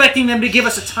wasn't what- expecting them to give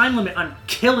us a time limit on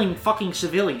killing fucking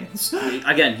civilians.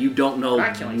 Again, you don't know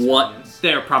Not killing what civilians.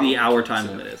 They're probably the hour time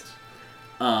limit is.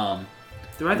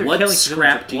 They're either what killing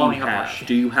scrap civilians or do you blowing up our have? ship.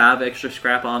 Do you have extra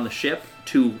scrap on the ship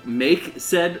to make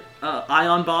said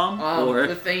ion bomb? Or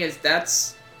The thing is,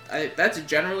 that's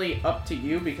generally up to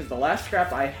you, because the last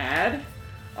scrap I had,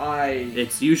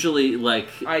 it's usually like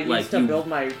I used like to build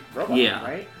my robot, Yeah.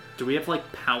 right? Do we have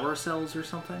like power cells or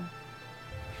something?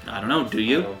 I don't know. Do I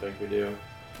you? don't think we do.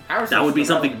 Power That cells would be is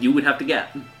something irrelevant. you would have to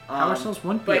get. Power cells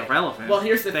wouldn't be but- irrelevant. Well,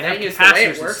 here's the They thing: have is the way capacitors it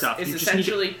and works stuff. is You just need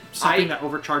essentially something that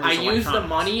overcharges I use the electronics.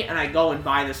 money and I go and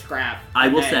buy the scrap. I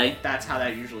and will then say- that's how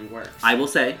that usually works. I will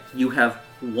say you have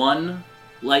one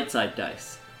light side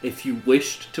dice. If you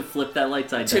wished to flip that light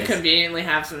side to dice, conveniently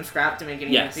have some scrap to make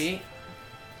an Yes. EMP.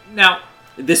 Now,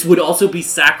 this would also be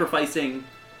sacrificing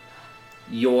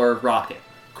your rocket,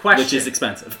 question. which is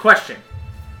expensive. Question.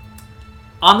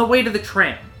 On the way to the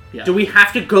train, Yeah. do we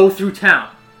have to go through town?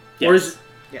 Or Yes. is,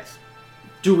 Yes.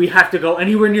 do we have to go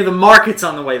anywhere near the markets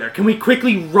on the way there? Can we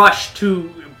quickly rush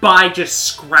to buy just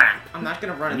scrap? I'm not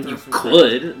gonna run I it mean, through you some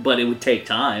could, but it would take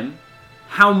time.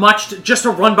 How much just to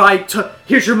run by to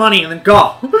here's your money and then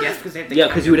go? Yes, because they have to Yeah,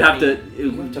 count because you would your have to. money.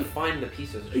 You have to find the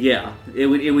pieces. Yeah, it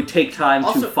would take time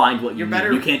Also, to find what you you're need.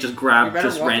 better- You can't just You grab better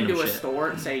just walk random into a shit. store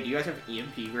and say, "Do you guys have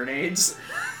EMP grenades?"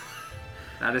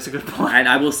 That is a good point. And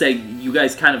I will say, you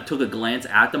guys kind of took a glance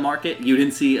at the market. You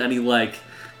didn't see any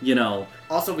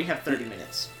Also, we have 30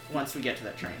 minutes once we get to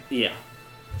that train, yeah.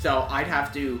 so I'd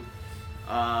have to.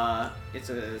 It's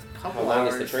a couple How long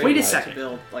is hours. the train Wait a ride? second. To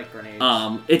build like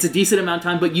grenades. It's a decent amount of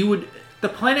time, but you would The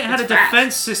planet had It's a fast.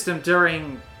 defense system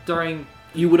during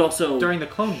also the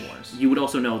Clone Wars, you would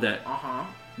also know that Uh huh.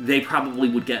 they probably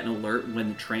would get an alert when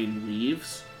the train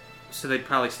leaves. so they'd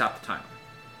probably stop the timer.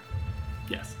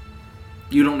 Yes.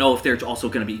 You don't know if there's also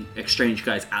going to be exchange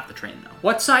guys at the train, though.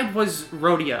 What side was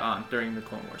Rhodia on during the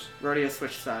Clone Wars? Rodeo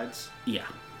switched sides. Yeah.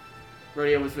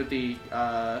 Rodeo was with the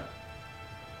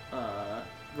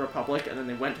Republic, and then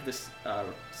they went to the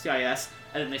CIS,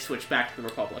 and then they switched back to the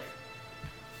Republic.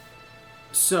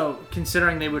 So,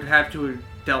 considering they would have to have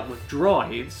dealt with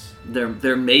droids, There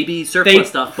may be they surplus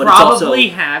stuff, but probably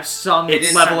it's have some They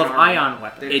didn't level have of an army. ion They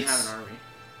weapons. didn't It's- have an army.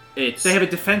 it's They have a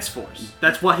defense force.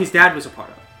 That's what his dad was a part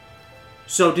of.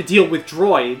 So, to deal with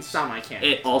droids, It's not my canon.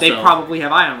 it also they probably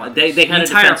have ion weapons. they had The a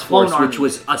entire defense clone force, which army.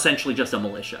 was essentially just a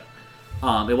militia.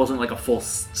 It wasn't like a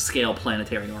full-scale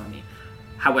planetary army.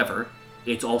 However,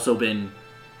 it's also been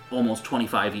almost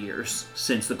 25 years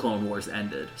since the Clone Wars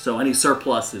ended, so any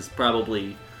surplus is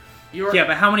probably. Yeah,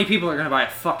 but how many people are going to buy a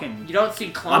fucking... You don't see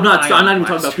clone. I'm not even ion talking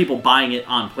about blaster. people buying it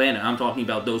on planet. I'm talking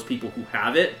about those people who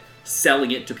have it,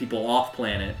 selling it to people off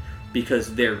planet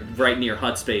because they're right near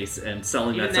HUD space and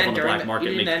selling that stuff on the black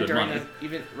market makes good money.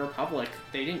 Even Republic,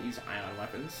 they didn't use ion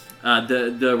weapons.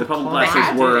 The Republic clone- blasters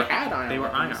They were had ion they were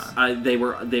weapons. ion.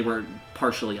 they were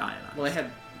partially ionized. Well,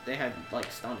 they had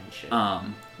like stun and shit.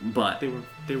 But They were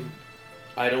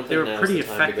I don't think They were now's pretty the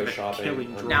time to effective go at shopping. killing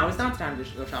droids. Now it's not time to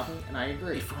go shopping, and I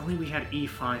agree. If only we had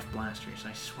E5 blasters,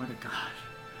 I swear to God.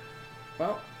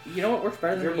 Well, you know what works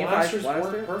better Your than an blasters E5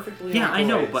 blaster? work perfectly. Yeah, on I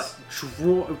know, droids.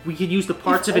 but we could use the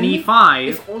parts If of an only- E5.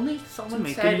 If only someone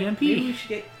make said an EMP. maybe we should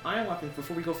get ion weapons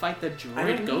before we go fight the I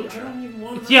droid don't Gotra. even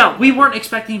want Yeah, we weren't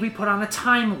expecting to be put on a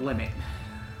time limit.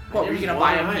 What, were you gonna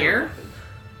buy them here?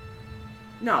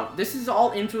 No, this is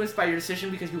all influenced by your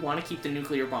decision because you want to keep the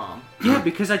nuclear bomb, Yeah,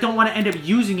 because I don't want to end up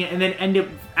using it and then end up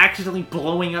accidentally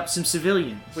blowing up some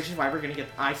civilians. which is why we're gonna get.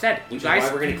 I said you Which guys. is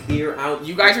why we're gonna clear out.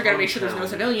 You guys are gonna make sure there's no town.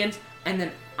 civilians, and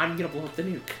then I'm gonna blow up the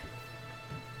nuke.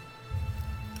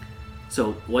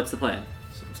 so what's the plan?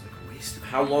 Sounds like a waste of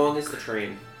How long is the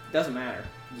train? Doesn't matter.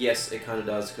 Yes, it kind of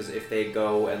does, because if they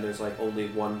go and there's like only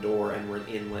one door and we're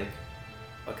in like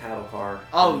a cattle car.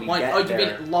 Oh, and we one, get oh, you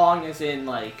there- mean long as in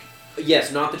like.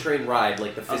 Yes, not the train ride,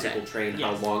 like the physical Okay, train.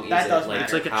 yes. How long That is does it? matter.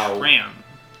 It's like a how, tram.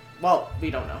 Well, we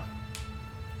don't know.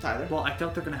 Tyler. Well, I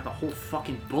doubt they're gonna have a whole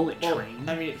fucking bullet Well, train.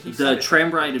 I mean, he The said it.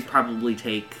 tram ride would probably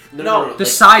take. No, the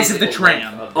size of the physical tram.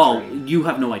 length of the Oh, train. you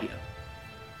have no idea.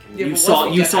 Yeah, You but saw once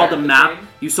we you get saw there, the the map. train-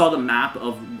 You saw the map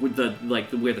of with the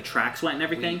where the tracks went and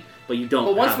everything, but you don't.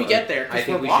 But once have we a- get there, I because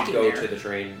think we're we walking should go there. to the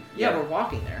train. Yeah, we're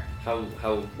walking there. How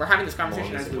We're having this long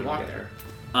conversation is as it we when walk get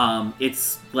there.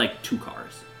 It's like 2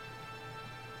 cars.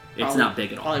 It's Probably- not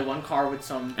big at all. Probably one car with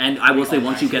some. And I will say,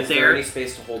 once you Is get there there, any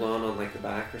space to hold on like the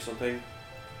back or something?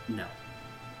 no,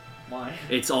 Why?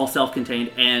 it's all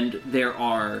self-contained, and there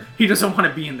are. He doesn't want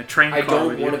to be in the train I car don't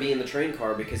with want you. to be in the train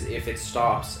car because if it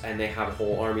stops and they have a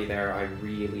whole army there, I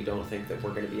really don't think that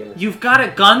we're going to be able to. You've got a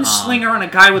gunslinger and a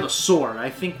guy with a sword. I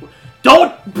think.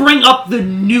 Don't bring up the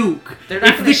nuke. They're not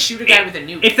If going the- to shoot a guy with a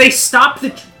nuke. If they stop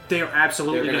the, they're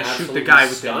absolutely They're going going to to shoot the guy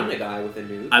with the stun a nuke. guy with a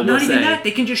nuke. I will Not even say that.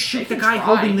 They can just shoot They the can guy try.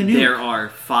 holding the nuke. there are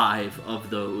 5 of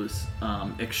those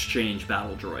exchange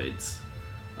battle droids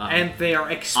And they are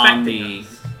expecting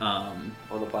us.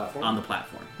 On the platform? On the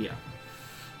platform, yeah.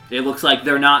 It looks like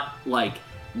they're not, like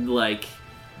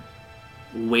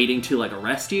waiting to, like,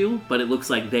 arrest you, but it looks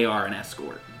like they are an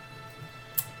escort.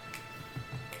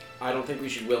 I don't think we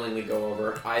should willingly go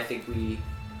over. I think we...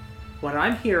 What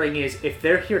I'm hearing is, if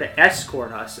they're here to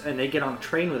escort us, and they get on the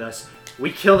train with us,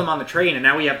 we kill them on the train, and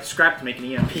now we have the scrap to make an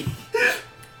EMP.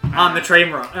 on the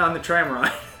tram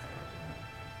ride.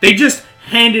 They just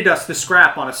handed us the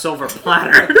scrap on a silver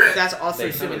platter. That's also They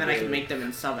assuming kinda that I can do. make them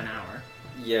in sub an hour.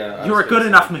 Yeah. You're a good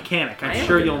enough mechanic. I'm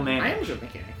sure you'll I am a manage. good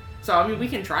mechanic. So, I mean, we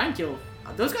can try and kill...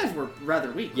 Those guys were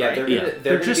rather weak, Yeah, right? they're Yeah. gonna,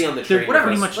 they're gonna just- be on the they're train. whatever,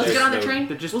 with pretty us. much Let's get on the There's train.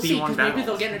 They're just we'll see, B1 because maybe battles.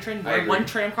 they'll get in a train I on one agree.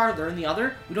 tram car, they're in the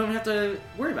other. We don't have to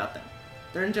worry about them.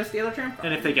 They're in just the other tram car.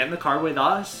 And if they get in the car with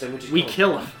us, Then we just we kill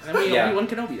kill them. And then we Yeah. Obi-Wan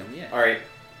Kenobi them, yeah. Alright,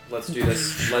 let's do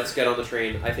this. Let's get on the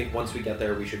train. I think once we get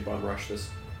there, we should bum rush this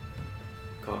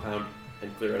compound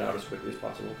and clear it out as quickly as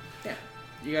possible. Yeah.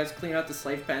 You guys clean out the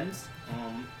slave pens.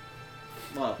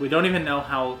 Well, We don't even know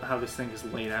how this thing is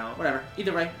laid out. whatever.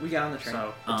 Either way, we got on the train.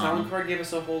 So The Talon Um, card gave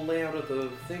us a whole layout of the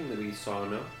thing that we saw,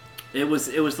 no? it was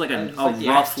like a It's like the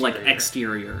rough, like, exterior.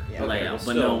 exterior Yeah. layout, well,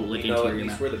 but still, no, like, we know at interior least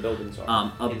map. where the buildings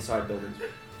are. Up- Inside buildings.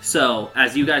 So,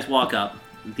 as you guys walk up,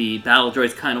 the battle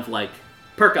droids kind of, like,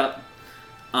 perk up.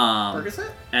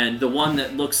 Percocet? And the one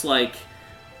that looks like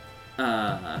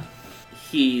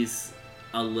he's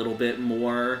a little bit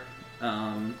more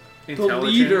The intelligent.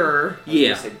 leader. I was yeah,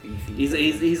 gonna say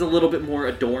beefy. he's a little bit more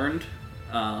adorned.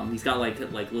 He's got like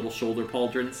little shoulder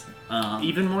pauldrons.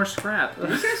 Even more scrap. Do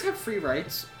these guys have free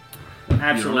rights?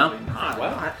 Absolutely know? not.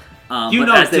 What? But You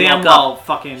know as they damn walk well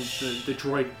fucking the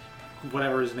droid,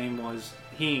 whatever his name was,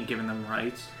 he ain't giving them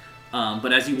rights.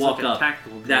 but as you He's walk like a up,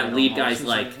 tactical that droid lead almost. guy's He's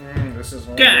like, this is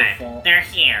all Good. their fault." They're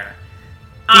here.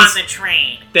 On the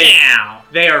train. Now.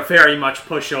 They are very much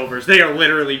pushovers. They are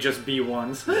literally just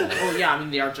B1s. Oh yeah, I mean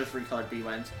they are just recolored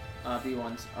B1s.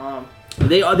 B1s.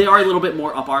 they are a little bit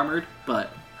more up armored,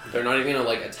 but They're not even gonna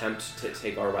like attempt to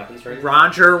take our weapons right now.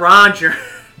 Roger.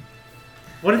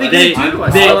 What are they they gonna do to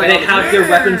us? they have their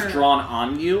weapons drawn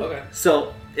on you. Okay.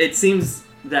 So it seems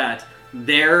that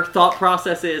their thought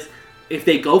process is, if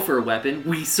they go for a weapon,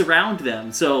 we surround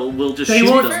them, so we'll just They shoot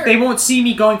won't. them. They won't see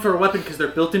me going for a weapon because they're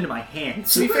built into my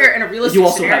hands. To be fair, in a realistic You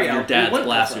also scenario, have your we dad's wouldn't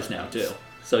blasters go now for it. too,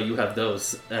 so you have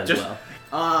those as Just- well.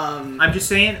 I'm just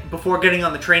saying. Before getting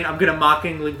on the train, I'm gonna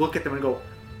mockingly look at them and go,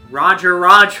 Roger.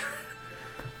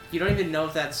 You don't even know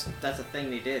if that's a thing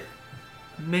they did.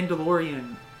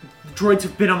 Mandalorian. The droids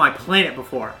have been on my planet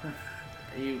before.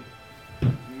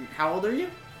 How old are you?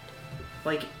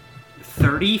 Like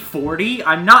 30, 40?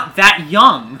 I'm not that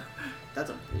young. That's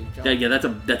a big jump. Yeah,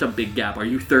 that's a big gap. Are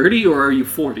you 30 or are you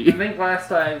 40? I think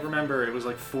last I remember it was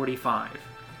like 45.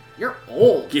 You're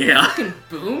old. Yeah. Fucking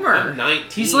boomer. I'm 19.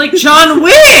 He's like John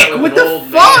Wick! I'm What an the old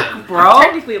fuck, man. bro?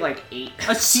 Technically like 8.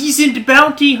 A seasoned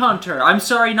bounty hunter. I'm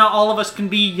sorry, not all of us can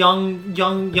be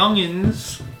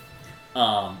youngins.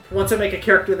 Once I make a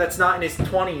character that's not in his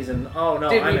 20s and oh no,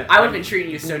 Dude, I would have been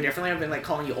treating you so differently. I've been like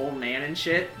calling you old man and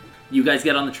shit. You guys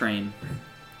get on the train.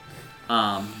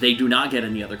 They do not get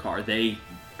in the other car. They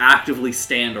actively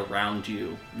stand around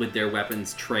you with their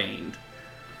weapons trained.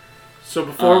 So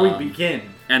before we Um, begin,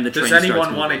 And the does train anyone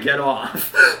starts want to moving. get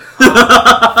off?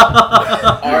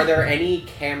 Are there any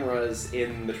cameras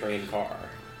in the train car?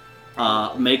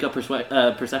 Make a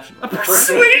perception roll.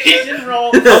 Persuasion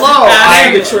roll. Hello,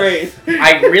 Add I- the train.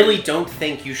 I really don't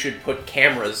think you should put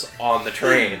cameras on the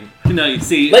train. No, you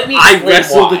see, Let me I explain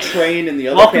wrestled why. the train in the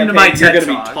other Welcome to campaign. my You're TED going to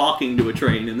be Talk. talking to a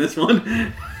train in this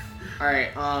one.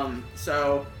 Alright,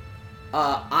 so,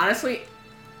 honestly,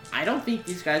 I don't think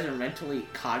these guys are mentally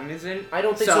cognizant. I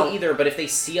don't think so either, but if they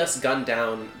see us gun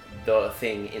down the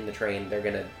thing in the train, they're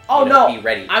gonna be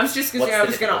ready. I was just gonna What's say I the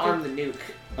was gonna arm difficulty?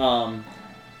 the nuke.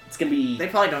 It's going to be... They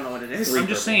probably don't know what it is. I'm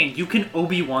just saying, you can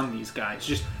Obi-Wan these guys.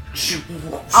 Just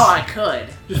Oh, I could.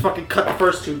 just fucking cut the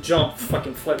first two, jump,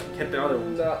 fucking flip, hit the other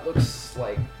ones. That looks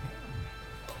like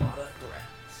a lot of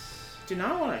threats. Do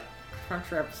not want to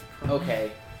crunch wrap supreme.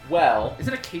 Okay, well, Is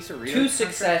it a quesarito? 2 Crunch Wrap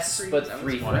success, Supreme? but Is that what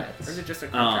 3 it's called? threats. Or is it just a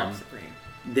crunch wrap Um, supreme?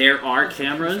 There are Or is it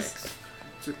cameras. prefix?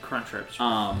 It's a crunch reps.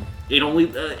 It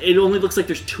only looks like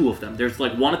there's 2 of them. There's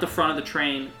like one at the front of the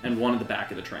train and one at the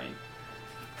back of the train.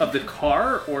 Of the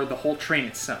car or the whole train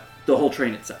itself? The whole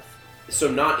train itself. So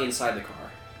not inside the car.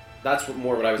 That's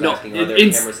more what I was No, asking. Are there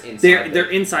ins- cameras inside? they're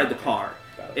inside the car.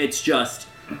 Got it. It's just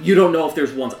you don't know if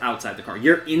there's ones outside the car.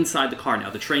 You're inside the car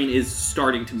now. The train is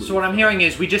starting to move. So what I'm hearing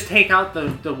is we just take out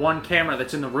the one camera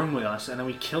that's in the room with us and then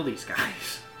we kill these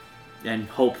guys. And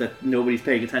hope that nobody's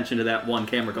paying attention to that one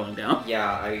camera going down.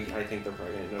 Yeah, I think they're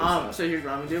probably gonna notice that. So here's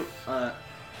what I'm gonna do. I'm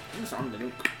just arm the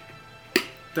nuke.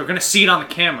 They're gonna see it on the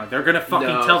camera. They're gonna fucking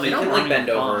tell they me. can like bend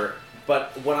over.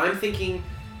 But what I'm thinking,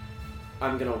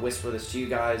 I'm gonna whisper this to you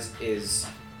guys, is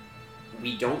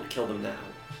we don't kill them now.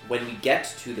 When we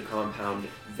get to the compound,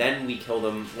 then we kill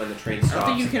them when the train stops. I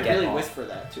don't think you can really off. whisper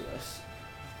that to us.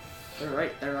 They're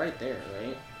right there,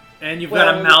 right? And you've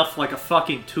got a mouth like a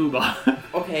fucking tuba.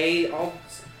 Okay, I'll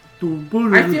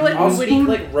I feel like I'll we would speak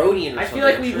like Rhodian or I something. feel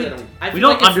like I'm we sure would. it'll- I feel We don't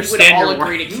like if we would understand all your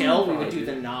agree to words. kill, we would do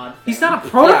the nod. He's not a thing.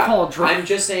 protocol Yeah, droid. I'm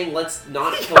just saying, let's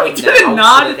not He kill them did a now so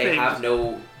nod that they thing. have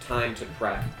no time to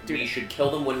prep. Dude. We should kill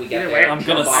them when we get Either there. way, I'm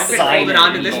gonna I've been sign holding it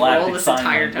on to in this galactic roll this sign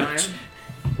entire language. time.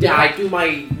 Yeah, I do my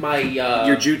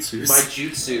Your jutsus. my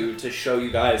jutsu to show you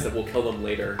guys that we'll kill them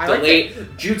later. I like Delayed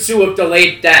jutsu of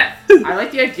delayed death. I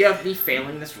like the idea of me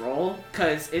failing this roll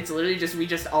because it's literally just we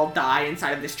just all die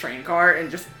inside of this train car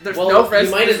and just there's Well, no you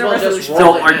might there's as no well just resolution.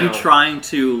 roll So it are you now. trying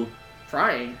to...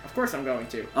 Trying, of course I'm going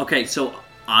to. Okay, so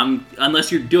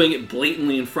unless you're doing it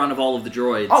blatantly in front of all of the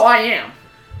droids. Oh, I am.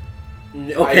 No, I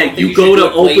don't Okay, think you should go do to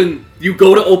it late. open. You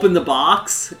go to open the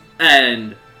box,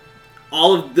 and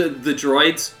all of the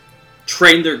droids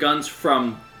train their guns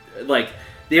from like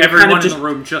they were Everyone kind of just in the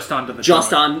room just onto the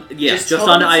just droid. on just tell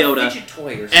onto them it's a Iota, fidget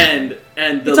toy or something.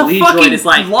 and the It's a lead fucking droid is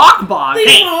like lockbox.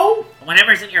 Hey,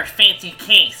 whatever's in your fancy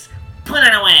case, put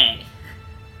it away.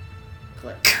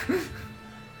 Click.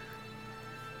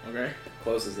 Okay.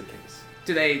 Closes the case.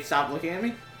 Do they stop looking at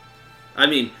me? I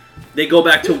mean, they go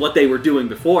back to what they were doing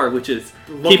before, which is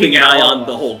Looking keeping an at eye all on of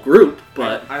the us. whole group.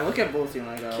 But I look at both of you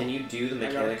and I go. Can you do the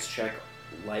I got mechanics check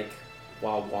like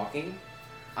while walking?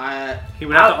 He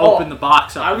would have to open the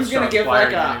box up. I and was gonna start give like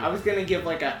firing a at you. I was gonna give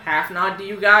like a half nod to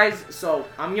you guys. So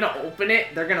I'm gonna open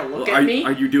it. They're gonna look are, at me.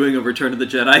 are you doing a Return of the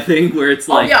Jedi thing where it's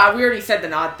Oh like yeah, we already said the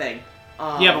nod thing.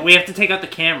 Yeah, but we have to take out the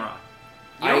camera.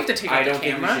 You don't have to take I out the don't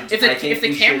think we camera. should- I think If the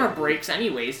we camera should- breaks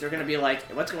anyways, they're gonna be like,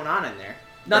 "What's going on in there?"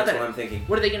 That's Nothing. what I'm thinking.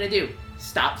 What are they gonna do?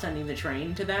 Stop sending the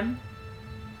train to them?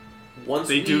 Once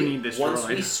They we, do need this Once droid.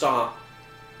 we stop,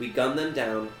 we gun them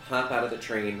down, hop out of the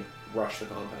train, rush the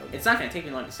compound. It's not gonna take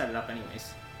me long to set it up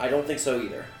anyways. I don't think so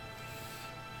either.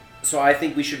 So I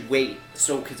think we should wait.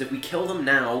 So, because if we kill them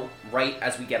now, right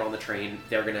as we get on the train,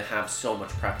 they're gonna have so much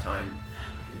prep time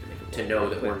to know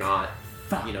that we're not,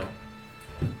 Fuck. you know.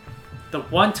 The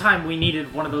one time we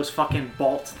needed one of those fucking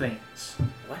bolt things.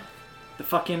 What? The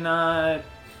fucking,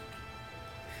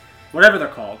 whatever they're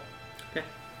called.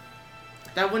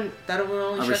 That would only A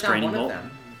shut down restraining one bolt? of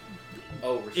them.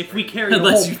 Oh, If we carry a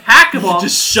Unless whole you- pack of them,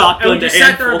 just shotgun and we to just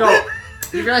sat there and handful.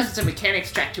 go, You realize it's a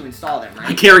mechanics check to install them, I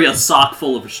right? carry a sock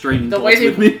full of restraining The bolts way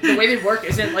with me. the way they work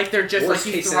isn't like they're just Worst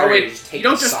like you case throw scenario, it. just take You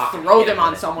don't the just sock and throw get them it.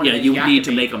 on someone. Yeah, and you need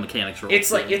to deactivate. make a mechanics roll. It's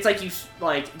like you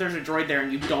like there's a droid there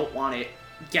and you don't want it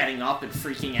getting up and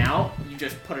freaking out. You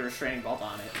just put a restraining bolt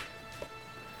on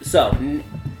it. So,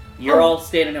 you're all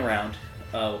standing around.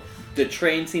 The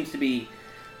train seems to be,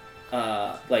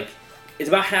 it's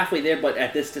about halfway there, but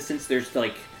at this distance, there's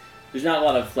not a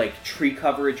lot of, tree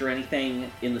coverage or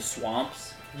anything in the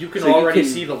swamps. you can So you already can-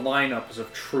 see the lineups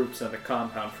of troops at the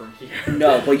compound from here.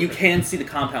 No, but you can see the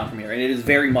compound from here, and it is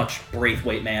very much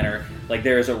Braithwaite Manor. Like,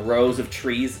 there is a rows of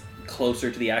trees closer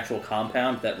to the actual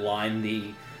compound that line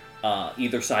the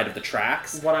either side of the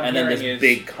tracks, What I'm and then this hearing is-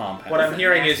 big compound. What I'm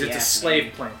hearing is nasty it's a ass slave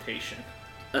name. plantation.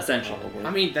 Essentially. I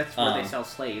mean, that's where they Um, sell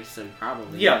slaves, so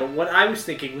probably. Yeah, but what I was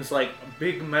thinking was like a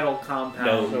big metal compound.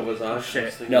 No. So was I. Oh,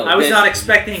 shit. No, I was this- not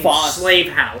expecting Foss. slave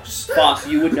house. Foss,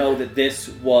 you would know that this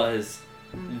was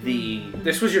the...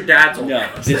 This was your dad's old No,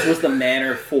 house. this was the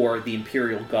manor for the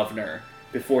imperial governor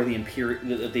before the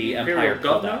the empire pulled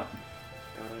governor? out.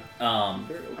 I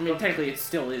mean, technically, it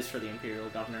still is for the imperial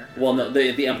governor. Well, no,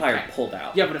 the empire pulled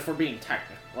out. Yeah, but if we're being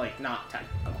technical, not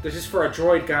technical, This is for a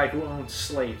droid guy who owns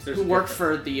slaves. There's who a works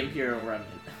difference. for the imperial remnant?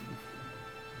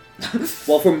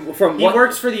 Well, from He what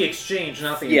works for the exchange,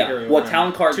 not the Yeah, imperial. what Remnant.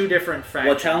 Talon Card- Two different factions.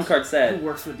 what Talon Card Who said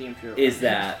works with the imperial? is remnant?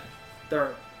 that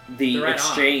They're, the They're at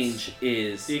exchange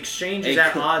is the exchange A is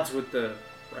at co- odds with the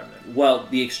remnant. well,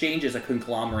 the exchange is a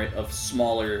conglomerate of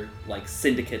smaller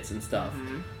syndicates and stuff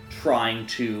Mhm. trying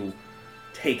to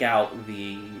take out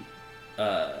the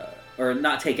or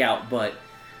not take out, but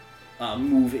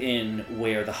move in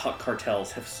where the Hutt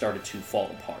cartels have started to fall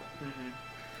apart. Mhm.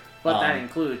 But that Um,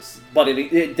 includes. But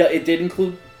it did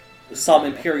include some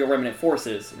Imperial Remnant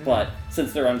forces, but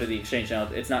since they're under the exchange now,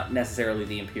 it's not necessarily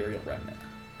the Imperial Remnant.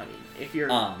 I mean, if you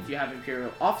have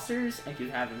imperial officers and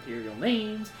you have imperial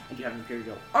names and you have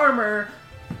imperial armor,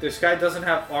 This guy doesn't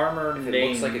have armor and If it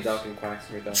names. looks like a duck and quacks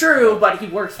near duck. true, but he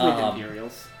works with Um,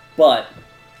 imperials. But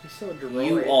He's still a droid.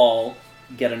 you all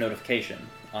get a notification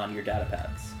on your data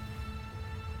pads.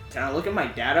 Can I look at my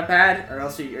data pad, or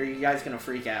else are you guys gonna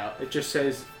freak out? It just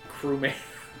says crewmate.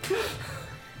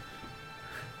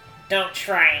 Don't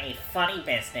try any funny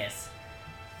business.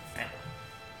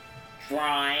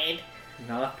 Droid.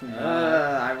 Knock, knock.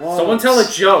 I won't. Someone tell a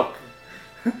joke.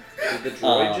 Did the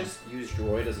droid just use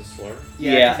droid as a slur?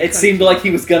 Yeah, it seemed like he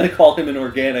was gonna call him an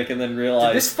organic and then Did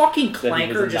realize. this fucking that he was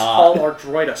clanker a just knob. call our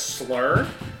droid a slur?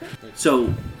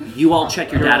 So you all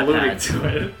check your You're data alluding pads. to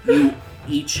it. You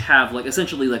each have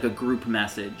essentially a group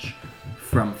message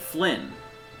from Flynn.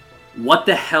 What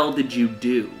the hell did you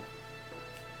do?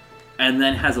 And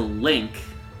then has a link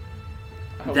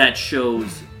that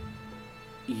shows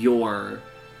your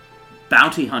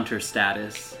bounty hunter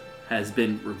status has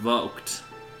been revoked.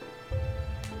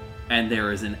 And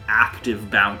there is an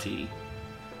active bounty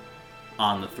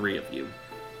on the three of you.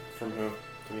 From who?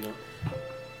 Do we know?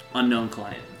 Unknown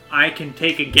client. I can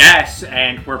take a guess,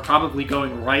 and we're probably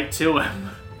going right to him.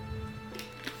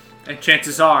 And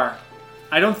chances are,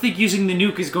 I don't think using the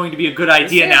nuke is going to be a good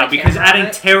idea he now, have a because camera on adding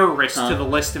it? terrorists to the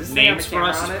list of Does he have names a for camera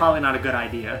us on is it? probably not a good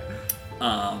idea.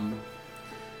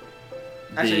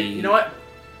 Actually, you know what?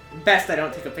 Best I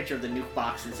don't take a picture of the nuke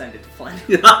box and send it to Flynn.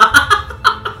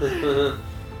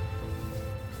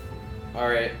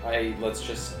 Alright, let's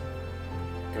just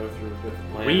go through with the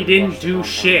plan. We and didn't rush the do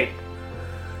compound. shit.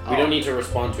 We don't need to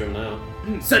respond to him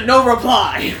now. So no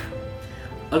reply.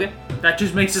 Okay. That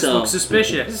just makes us So- look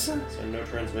suspicious. So no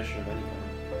transmission of any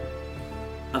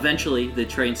kind. Eventually, the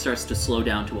train starts to slow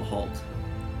down to a halt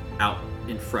out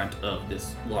in front of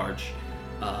this large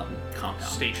compound.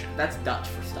 Station. That's Dutch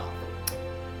for stop.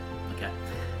 Okay.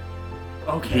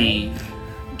 Okay.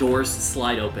 The doors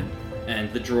slide open,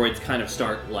 and the droids kind of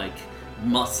start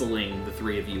muscling the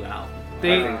three of you out. I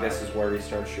think this is where we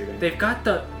start shooting. They've got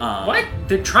the... Um, what?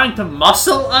 They're trying to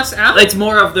muscle us out? It's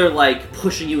more of they're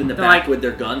pushing you in the They're back like- with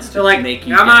their guns to They're like, make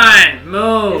you come get- on,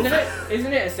 move.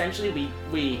 Isn't it essentially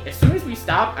we as soon as we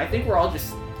stop, I think we're all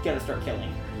just gonna start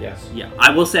killing. Yes. Yeah,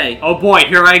 I will say Oh boy,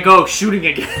 here I go, shooting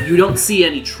again. you don't see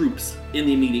any troops in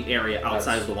the immediate area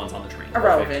outside That's- of the ones on the train.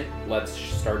 Irrelevant. Let's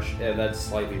start. That's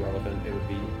slightly relevant. It would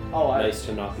be Oh, nice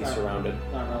to not be sorry. surrounded.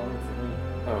 Not relevant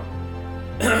for me.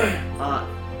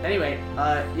 Oh. Anyway,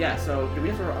 yeah. So do we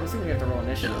have to? I'm assuming we have to roll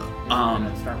initiative. No. If we're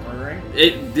gonna start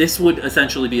murdering. This would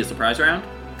essentially be a surprise round.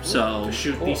 So To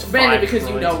shoot Cool. these Mainly five because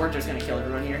you droids. know we're just gonna kill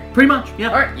everyone here. pretty much, yeah.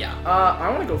 All right. Yeah. I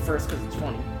want to go first because it's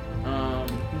funny.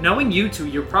 Knowing you two,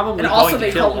 you're probably And going also to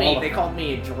they kill called all me of they them. called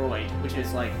me a droid, which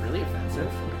is really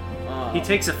offensive. He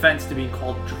takes offense to being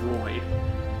called droid.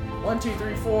 1, 2,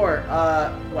 3, 4.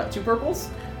 What? 2 purples?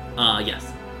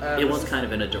 Yes. It was this- kind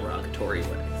of in a derogatory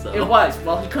way. So It was.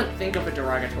 Well, he couldn't think of a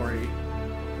derogatory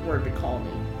word to call me.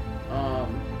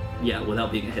 yeah,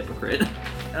 without being a hypocrite.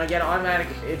 And again, automatic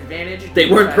advantage. They due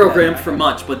to weren't the fact programmed that- for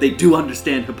much, but they do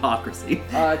understand hypocrisy.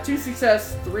 2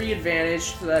 success, 3 advantage,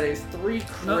 so that is 3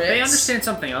 crits. No, they understand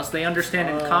something else. They understand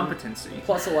incompetency.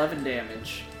 Plus 11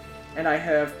 damage. And I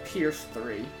have Pierce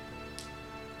 3.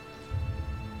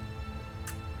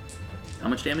 How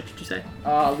much damage did you say?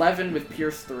 11 with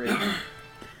Pierce 3.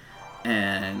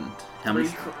 And how many?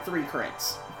 3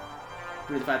 crits.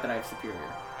 Due to the fact that I have Superior.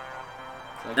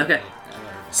 So I Okay. can-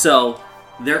 So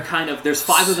they're there's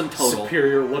 5 of them total.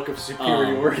 Superior look of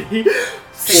superiority.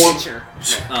 Signature.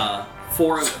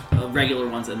 4 regular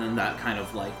ones, and then that kind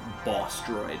of boss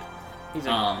droid. He's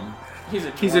a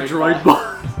He's a droid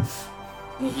boss.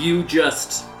 You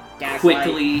just Gaslight.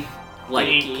 quickly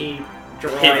Inky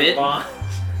droid pivot. boss.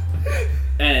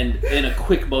 and in a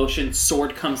quick motion,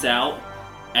 sword comes out,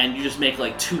 and you just make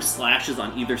 2 slashes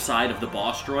on either side of the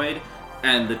boss droid,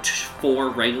 and the 4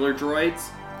 regular droids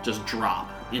just drop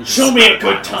into Show me a scrap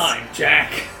good piles. time,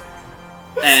 Jack.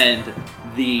 And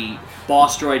the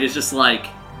boss droid is just Uh-oh.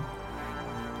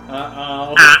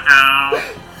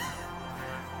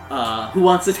 who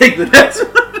wants to take the next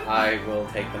one? I will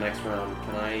take the next round.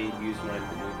 Can I use my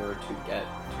maneuver to get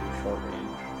to short range?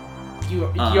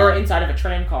 You're inside of a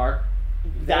tram car.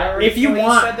 That if you He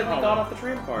want- said that we Oh. got off the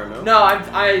tram car. No. No,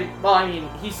 I mean,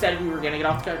 he said we were gonna get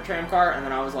off the tram car, and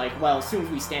then I was like, well, as soon as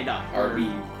we stand up. Are we?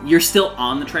 You're still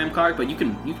on the tram car, but you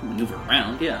can maneuver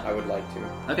around, yeah. I would like to.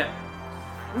 Okay.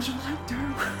 Would you like to?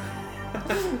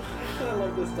 I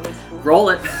love this dice. Roll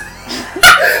it.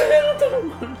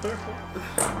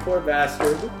 Poor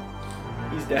bastard.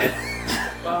 He's dead.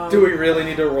 Do we really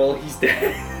need to roll? He's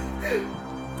dead.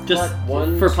 Just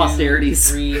One, for 2, posterities.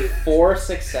 3, 4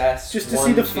 success. Just to 1,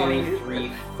 see the 2, funny-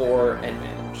 3, 4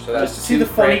 advantage. So that's Just to see the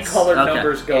 2 funny crits colored Okay.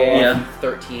 numbers go and up. Yeah.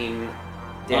 13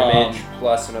 damage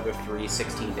plus another 3,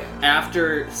 16 damage.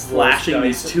 After slashing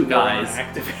these 2 guys,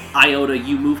 Activate. Iota,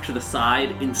 you move to the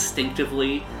side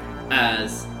instinctively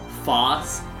as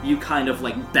Foss, you kind of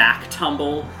back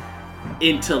tumble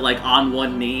into on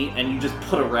one knee, and you just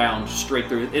put a round straight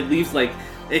through. It leaves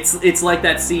It's like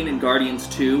that scene in Guardians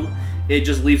 2. It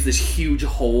just leaves this huge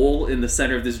hole in the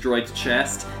center of this droid's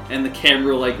chest, and the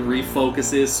camera like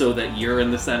refocuses so that you're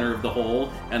in the center of the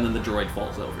hole, and then the droid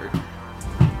falls over.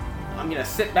 I'm gonna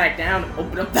sit back down and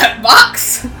open up that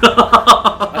box. I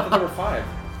thought there were 5.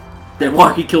 Then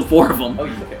Marky killed 4 of them. Oh,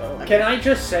 you okay? Oh. Can I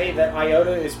just say that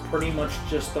Iota is pretty much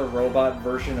just the robot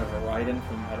version of Raiden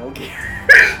from Metal Gear?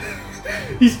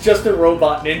 He's just a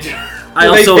robot ninja. I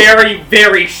with also- a very,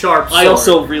 very sharp sword. I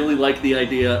also really like the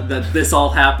idea that this all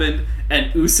happened,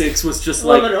 and Usix was just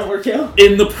like overkill.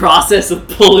 in the process of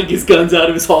pulling his guns out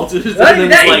of his holsters, and then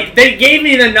was like, They gave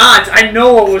me the nods. I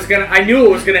knew what was gonna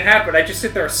happen. I just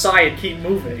sit there, sigh, and keep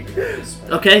moving.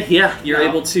 okay, yeah, you're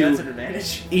able That's to an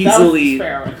advantage. easily.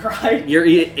 That was fair, I cried.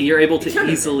 You're able to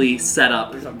Kinda. easily set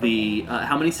up the.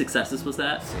 How many successes was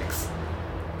that? 6.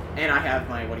 And I have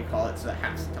my, what do you call it, so that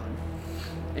half the time.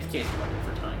 In case you're looking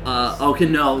for time. Okay,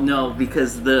 no,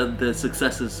 because the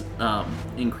successes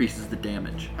increases the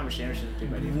damage. How much damage does it do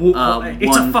by default?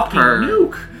 It's a One fucking per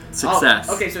nuke. success.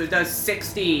 Oh, okay, so it does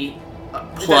 60... it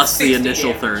Plus does the 60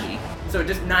 initial damage. 30. So it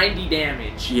does 90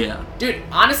 damage. Yeah. Dude,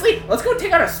 honestly, let's go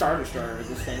take out a Star Destroyer with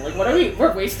this thing. Like, what are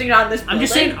we're wasting it on this I'm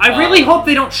just building? saying, I really hope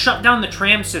they don't shut down the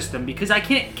tram system, because I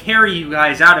can't carry you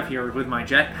guys out of here with my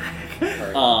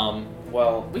jetpack.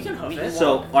 Well, We can hoof it.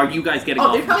 So, are you guys getting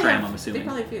off the tram, I'm assuming? They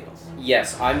probably have vehicles.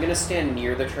 yes, I'm gonna stand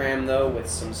near the tram though with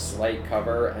some slight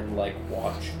cover and like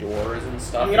watch doors and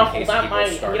stuff. I'm gonna in case hold out people my,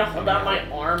 start coming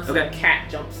out. arm so Okay. the cat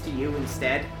jumps to you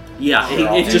instead. Yeah, Sure,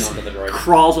 I'll it hang just onto the droid.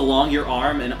 crawls along your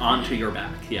arm and onto your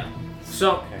back, yeah.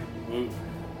 So, Okay.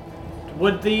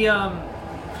 would the,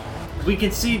 we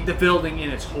can see the building in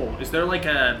its whole. Is there like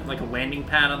a landing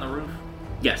pad on the roof?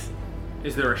 Yes.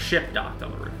 Is there a ship docked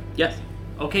on the roof? Yes.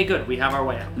 Okay, good. We have our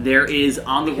way out. There is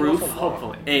on the We can roof also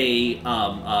Hopefully.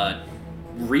 a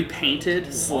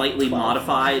repainted, slightly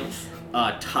modified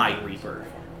TIE Reaper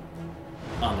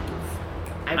on the roof.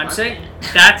 I I'm want saying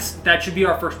that. that should be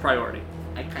our first priority.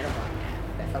 I kind of want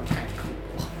that. That sounds kind of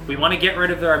cool. We want to get rid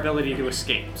of their ability to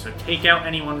escape. So take out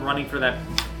anyone running for that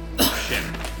ship.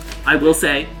 I will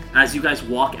say, as you guys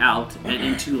walk out and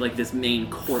into like this main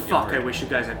courtyard, Fuck, I wish you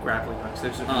guys had grappling hooks.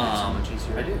 This would make it so much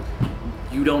easier. I do.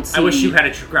 you don't see. I wish you had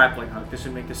a grappling hook. This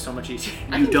would make this so much easier.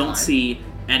 You don't see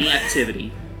any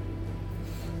activity.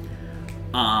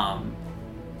 How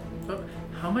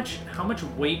much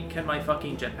weight can my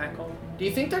fucking jetpack hold? Do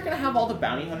you think they're gonna have all the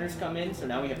bounty hunters come in? So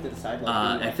now we have to decide. Like, who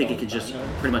I left think all it could the just bounty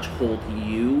hunters? pretty much hold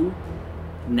you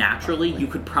naturally. You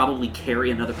could probably carry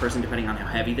another person depending on how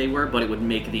heavy they were, but it would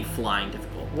make the flying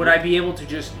difficult. Would I be able to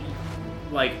just,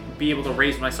 like, be able to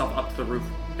raise myself up to the roof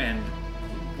and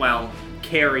while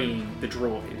carrying the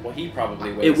droid? Well, he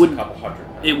probably weighs wouldn't- a couple hundred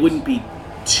pounds. It wouldn't be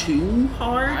too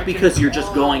hard I because can you're just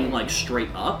fly. going like straight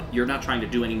up. You're not trying to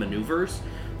do any maneuvers,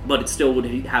 but it still would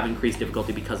have increased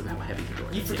difficulty because of how heavy the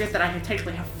droid You is. forget that I can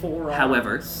technically have 4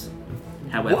 arms.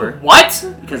 However, What?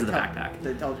 because of the backpack. The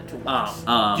intelligent toolbox.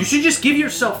 Oh. You should just give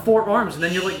yourself 4 arms and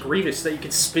then you're like Grievous so that you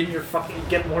can spin your fucking...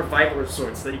 get more Vibro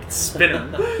swords so that you can spin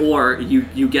them. Or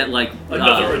you get like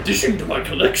addition to my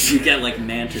collection. you get like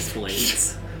mantis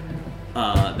blades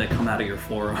that come out of your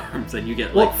forearms, and you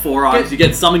get Well, like forearms. You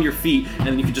get some in your feet,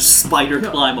 and you can just spider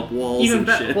climb up walls Even and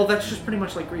better. shit. Well, that's just pretty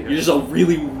much like Grievous. You're just a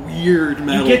really weird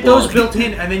metal. You get those bug. built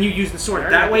in and then you use the sword.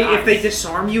 Very That way, if they nice.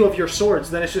 disarm you of your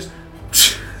swords, then it's just...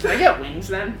 Can I get wings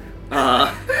then?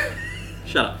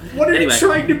 Shut up. What are Anyway, you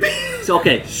trying to be? So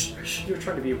okay, shh. You're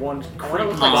trying to be one I wanna creep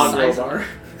look like bug size- robot.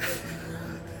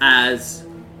 As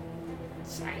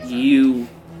you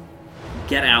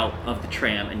get out of the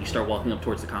tram and you start walking up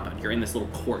towards the compound, you're in this little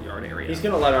courtyard area. He's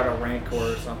gonna let out a rancor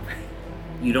or something.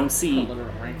 You don't A see little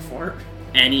rank for it.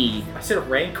 any. I said a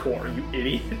rancor, you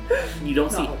idiot. You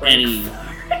don't see Not any.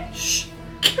 Shh.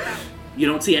 You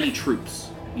don't see any troops.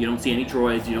 You don't see any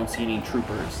droids. You don't see any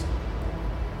troopers.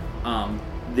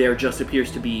 There just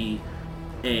appears to be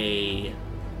a.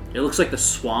 It looks like the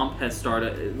swamp has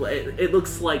started. It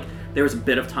looks like there was a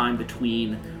bit of time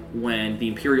between when the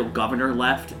Imperial Governor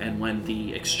left and when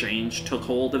the exchange took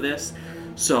hold of this.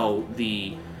 So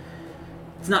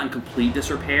it's not in complete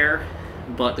disrepair,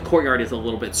 but the courtyard is a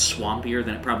little bit swampier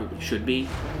than it probably should be.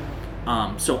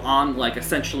 So on like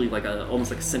essentially like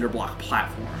almost like a cinder block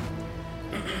platform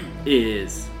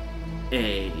is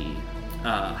a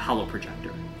hollow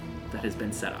projector that has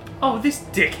been set up. Oh, this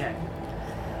dickhead.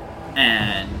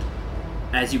 And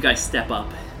as you guys step up,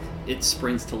 it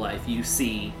springs to life. You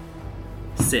see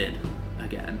Sid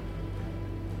again.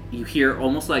 You hear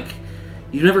almost like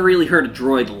you've never really heard a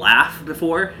droid laugh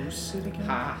before. Who's Sid again?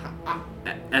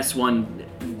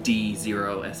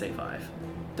 S1-D0-SA5.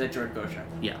 The droid Gosha.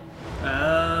 Yeah.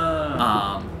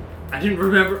 Oh. I didn't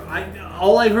remember.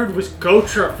 All I heard was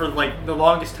Gotra for like the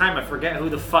longest time. I forget who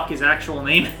the fuck his actual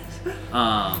name is.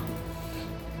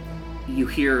 You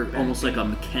hear almost like a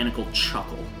mechanical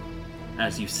chuckle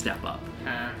as you step up.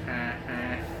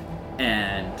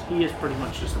 And he is pretty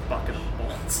much just a bucket of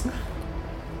balls.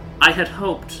 I had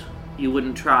hoped you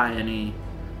wouldn't try any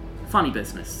funny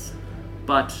business,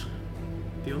 but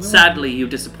sadly you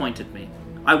disappointed me.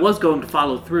 I was going to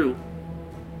follow through.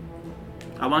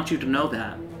 I want you to know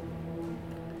that.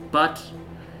 But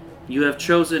you have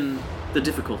chosen the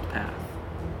difficult path.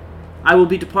 I will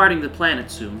be departing the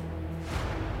planet soon,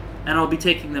 and I'll be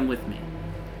taking them with me.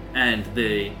 And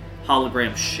the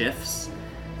hologram shifts,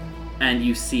 and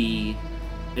you see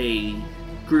a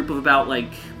group of about,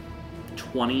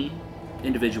 20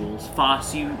 individuals.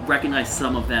 Foss, you recognize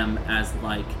some of them as,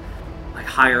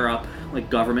 higher up,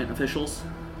 government officials.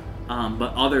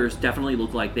 But others definitely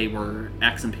look like they were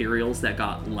ex-Imperials that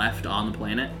got left on the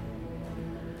planet.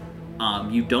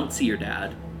 You don't see your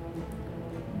dad.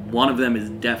 One of them is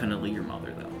definitely your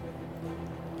mother, though.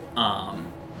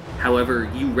 However,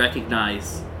 you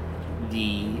recognize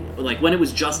when it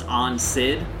was just on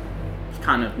Sid,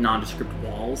 kind of nondescript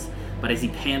walls, but as he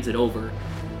pans it over,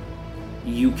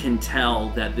 you can tell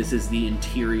that this is the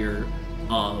interior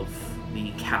of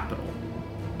the capital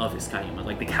of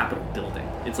Iskayuma, the Capitol building.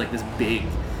 It's this big,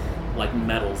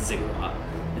 metal ziggurat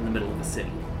in the middle of the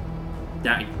city.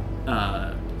 That,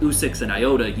 Usix and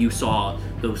Iota, you saw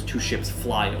those two ships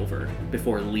fly over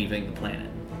before leaving the planet.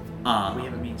 We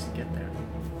have a means to get there.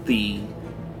 The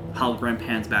hologram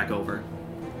pans back over,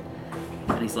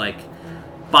 and he's like,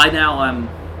 by now I'm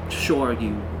sure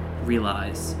you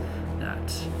realize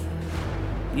that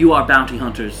you are bounty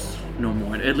hunters no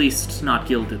more, at least not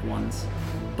gilded ones,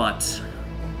 but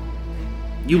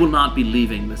you will not be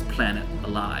leaving this planet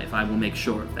alive. I will make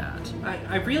sure of that.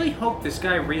 I really hope this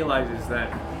guy realizes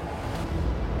that,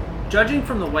 judging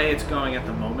from the way it's going at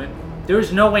the moment,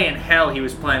 there's no way in hell he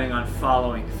was planning on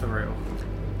following through.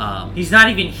 He's not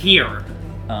even here.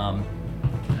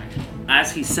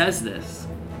 As he says this,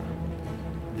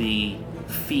 the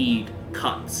feed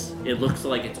cuts. It looks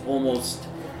like it's almost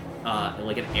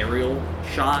like an aerial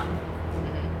shot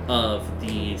of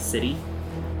the city.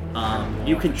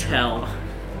 You can tell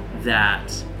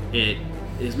that it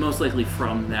is most likely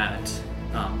from that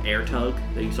air tug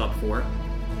that you saw before.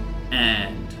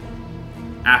 And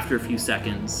after a few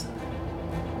seconds,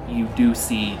 you do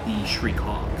see the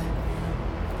Shriek-Hawk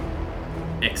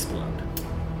explode.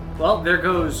 Well, there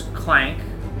goes Clank,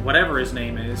 whatever his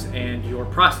name is, and your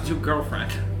prostitute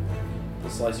girlfriend. The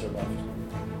slicer left.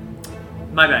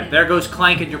 My bad. There goes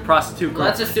Clank and your prostitute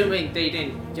girlfriend. That's assuming they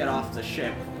didn't get off the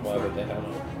ship. Why would they have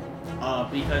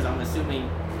it? Because I'm assuming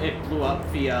it blew up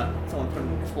via someone put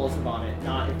an explosive on it,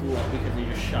 not it blew up because they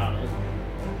just shot it.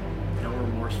 No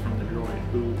remorse from the droid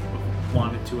who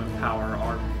wanted to empower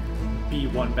our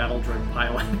B1 battle droid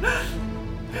pilot.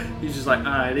 He's just like,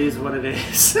 it is what it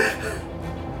is.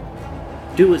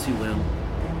 Do as you will.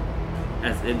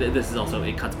 This is also,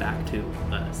 it cuts back to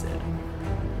Sid.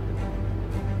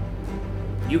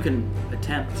 You can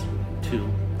attempt to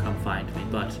come find me,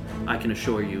 but I can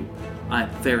assure you, I'm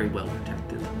very well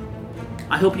protected.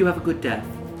 I hope you have a good death.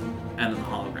 And then the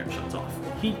hologram shuts off.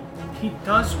 He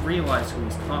does realize who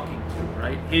he's talking to,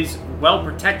 right? He's well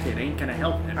protected, ain't gonna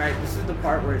help him. Alright, this is the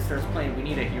part where it starts playing We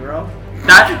Need a Hero.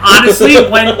 That honestly,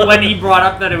 when he brought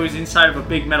up that it was inside of a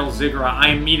big metal ziggurat, I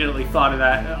immediately thought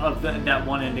of that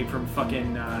one ending from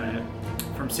fucking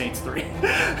from Saints 3.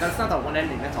 That's not the one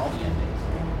ending, that's all the endings.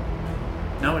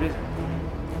 No, it isn't.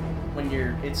 When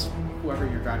it's whoever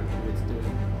you're driving to, it's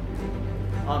doing.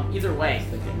 Either way.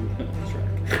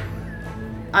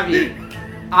 I mean,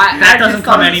 that doesn't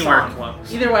come anywhere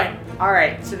close. Either way.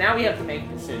 Alright, so now we have to make a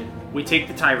decision. We take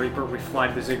the TIE Reaper, we fly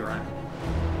to the ziggurat.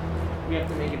 We have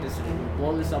to make a decision. We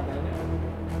blow this up right now.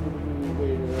 We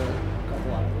wait a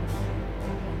couple hours.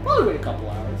 Probably wait a couple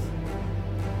hours.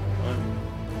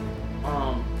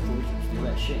 So we should just do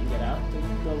that shit and get out.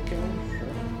 Go kill him? Sure.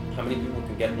 How many people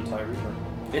can get in a TIE Reaper?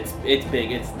 It's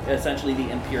big. It's essentially the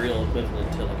Imperial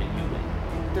equivalent to like a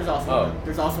U-wing. There's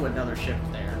also another ship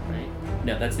there, right?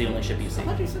 No, that's the only ship you see. I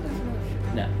thought you said there's another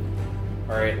ship. No.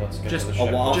 Alright, let's get Just to the Oh,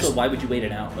 ship. well, also, why would you wait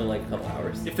it out for like a couple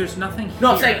hours? If there's nothing here...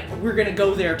 No, I'm saying we're gonna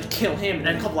go there to kill him, and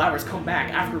in a couple hours come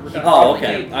back after we're done. Oh, killing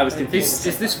okay. him. I was confused.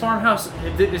 Is this farmhouse...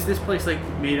 Is this place,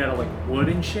 made out of, wood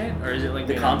and shit? Or is it,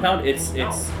 The compound, it's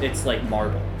like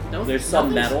marble. No, There's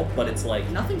some nothing's- metal, but it's like...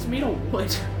 Nothing's made of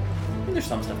wood. I mean, there's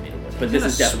some stuff made of wood, but It's this in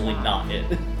is a definitely swamp. not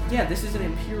it. Yeah, this is an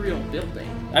Imperial building.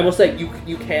 I will say,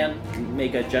 you can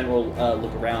make a general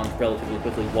look around relatively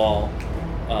quickly while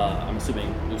I'm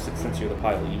assuming, since you're the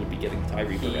pilot, you would be getting the TIE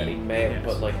Reaper He ready. may have Yes.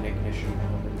 put like an ignition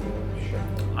bomb in the ship.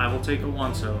 I will take a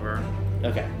once over.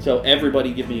 Okay, so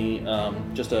everybody give me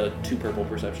just a 2 purple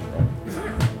perception roll. Is it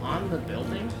on the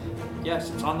building? Yes,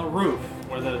 it's on the roof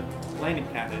where the landing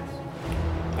pad is.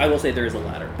 I will say there is a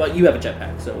ladder, but you have a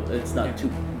jetpack, so it's not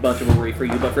too much of a worry for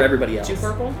you, but for everybody else. 2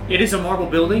 purple? It is a marble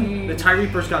building. The TIE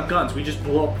Reaper's got guns. We just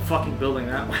blow up the fucking building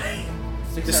that way.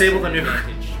 Disable the nuke.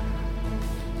 advantage.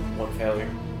 1 failure.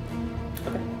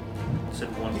 Okay. Said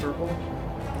 1 purple. 2.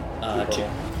 I'd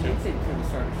say for the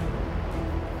Star Destroyer.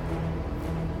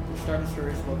 The Star Destroyer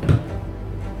is what the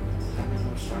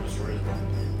planet. Star Destroyers.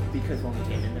 Because when we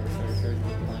came in, there were Star Destroyers on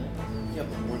the planet. Yeah,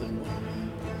 but more than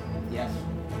one. Yes.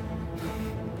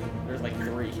 There's like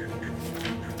 3.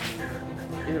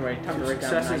 Either way, time to write down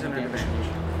Successes and 9 an damage.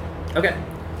 advantage. Okay.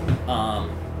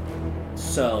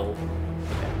 So,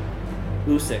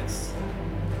 U6,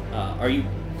 are you?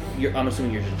 I'm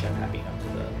assuming you're just jetpacking up to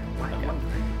the. Okay.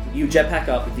 You jetpack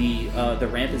up. The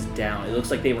ramp is down. It looks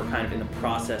like they were kind of in the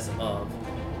process of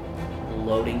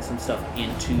loading some stuff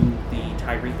into the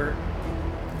TIE Reaper.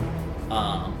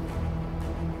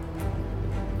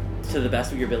 To the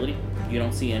best of your ability, you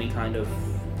don't see any kind of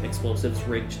explosives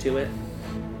rigged to it.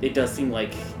 It does seem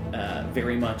like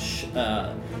very much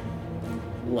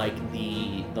like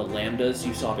the lambdas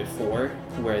you saw before,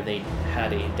 where they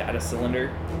had a data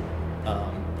cylinder,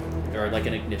 or like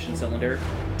an ignition cylinder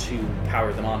to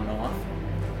power them on and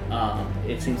off.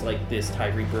 It seems like this TIE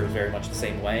Reaper is very much the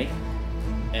same way,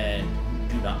 and you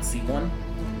do not see one,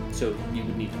 so you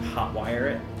would need to hotwire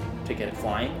it to get it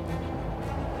flying,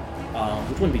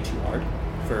 which wouldn't be too hard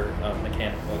for a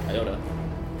mechanic like Iota.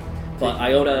 But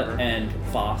Iota and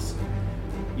Voss,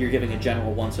 you're giving a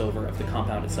general once-over of the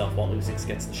compound itself while U6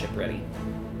 gets the ship ready.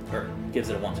 Or gives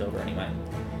it a once-over anyway.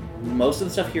 Most of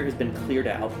the stuff here has been cleared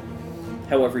out.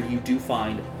 However, you do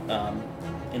find,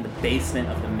 in the basement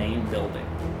of the main building,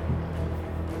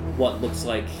 what looks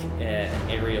like an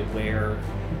area where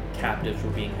captives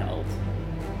were being held,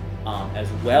 as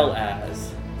well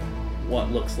as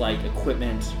what looks like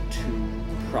equipment to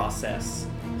process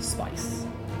spice.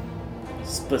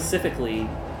 Specifically,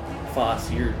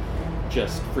 Foss, you're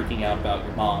just freaking out about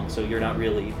your mom, so you're not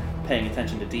really paying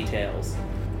attention to details.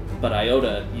 But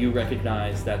Iota, you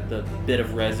recognize that the bit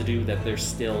of residue that there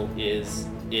still is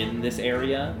in this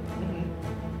area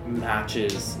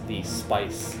matches the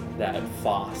spice that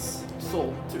Foss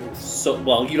Sold to. so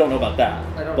well, you don't know about that,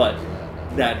 I don't but know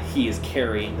that. that he is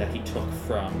carrying that he took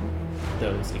from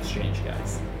those exchange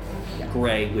guys. Yeah.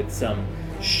 Gray with some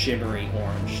shimmery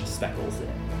orange speckles in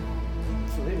it.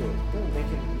 So they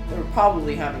were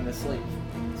probably having the slaves.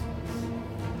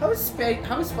 How is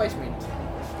spice made?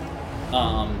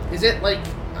 Is it like?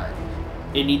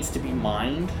 It needs to be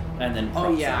mined and then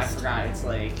processed. Oh yeah, I forgot. It's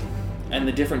like. And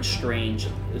the different strains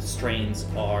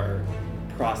are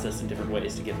processed in different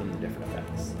ways to give them the different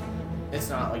effects. It's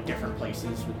not like different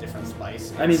places with different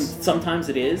spice. I mean, sometimes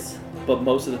it is, but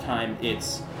most of the time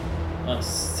it's a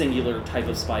singular type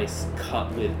of spice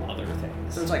cut with other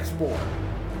things. So it's like spore.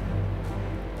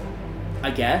 I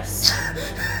guess.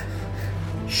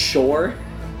 Sure.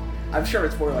 I'm sure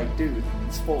it's more like, dude,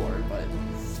 it's spore, but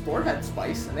spore had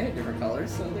spice and they had different colors,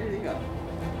 so there you go.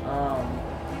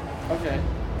 Okay.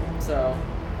 So,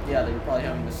 yeah, they were probably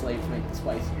having the slaves make the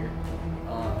spice here.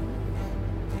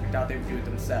 I doubt they would do it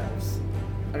themselves.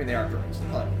 I mean, they are droids, so they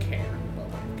probably don't care, but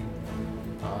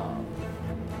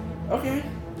like, okay.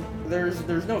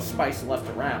 There's no spice left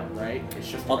around, right? It's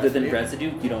just Other than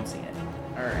residue, you don't see any.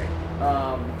 Alright.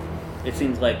 It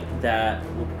seems like that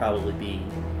will probably be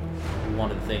one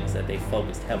of the things that they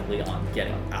focused heavily on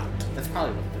getting out. That's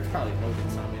probably what there's probably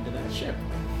loaded some into that ship.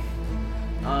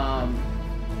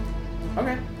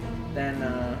 Okay. Then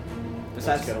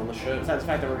Let's get on the ship. besides the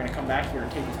fact that we're gonna come back here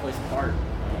and take this place apart,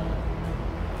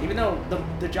 even though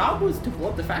the job was to blow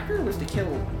up the factory, or was to kill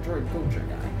droid poacher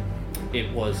guy.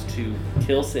 It was to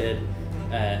kill Sid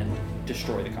and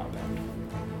destroy the compound.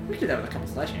 We could have a couple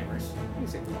sledgehammers. We could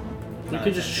save the bomb. We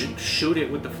could just shoot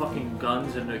it with the fucking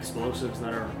guns and explosives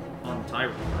that are on the TIE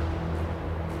Reaper.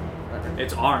 Whatever.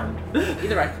 It's armed.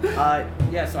 Either way.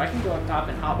 Yeah. So I can go up top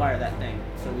and hotwire that thing,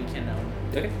 so we can.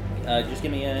 Okay. Just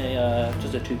give me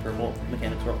just a 2 purple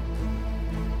mechanics roll.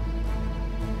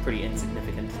 Pretty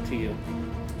insignificant to you.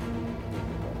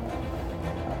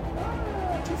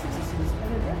 2 successes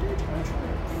and advantage on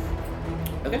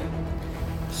triumph. Okay.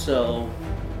 So,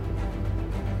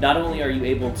 not only are you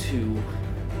able to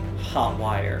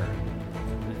hotwire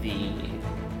the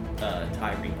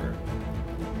TIE Reaper,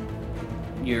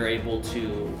 you're able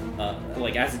to,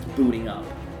 like, as it's booting up,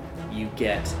 you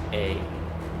get a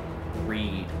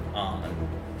read on,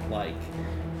 like,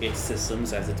 its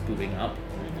systems as it's booting up.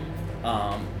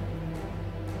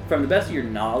 From the best of your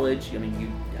knowledge, I mean,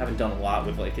 you haven't done a lot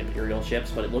with like Imperial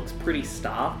ships, but it looks pretty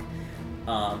stock,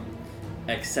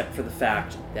 except for the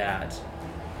fact that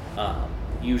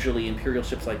usually Imperial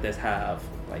ships like this have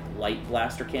like light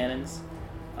blaster cannons.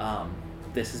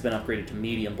 This has been upgraded to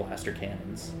medium blaster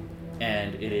cannons,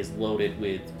 and it is loaded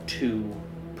with 2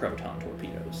 proton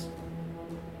torpedoes.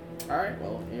 Alright,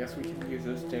 well, I guess we can use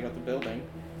those to take out the building.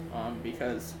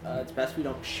 Because it's best we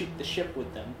don't shoot the ship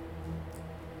with them.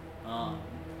 How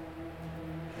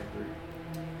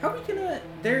are we gonna...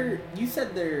 You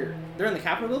said they're in the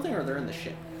Capitol building, or they're in the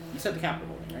ship? You said the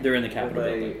Capitol building, right? They're in the Capitol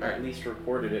They building. at least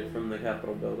recorded it from the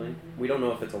Capitol building. We don't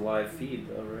know if it's a live feed,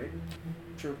 though, right?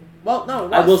 True. Well, no, it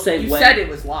was. I will say you when- said it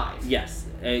was live. Yes,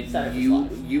 Said it was you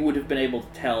live. would have been able to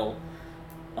tell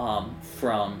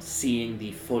from seeing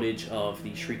the footage of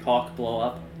the Shriek-Hawk blow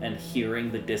up and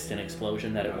hearing the distant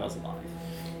explosion that it was live.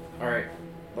 Alright,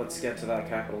 let's get to that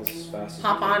Capitol as fast as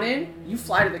Hop we on can. in, you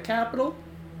fly to the Capitol,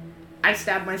 I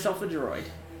stab myself a droid.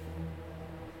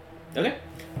 Okay.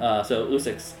 So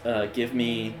Usix, give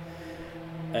me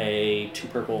a 2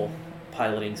 purple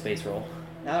piloting space roll.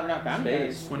 Now that we're not bound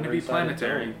to Space. Wouldn't it be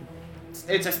planetary?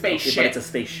 it's a spaceship. But it's a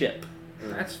spaceship.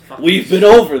 That's fucking. We've been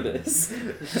over this.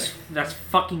 That's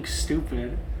fucking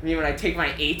stupid. I mean, when I take my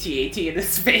AT-AT into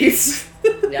space.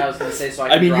 Yeah, I was gonna say, so I I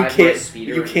can mean, you drive my can't.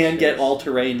 speeder You into can get space.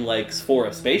 all-terrain legs for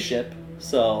a spaceship.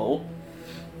 So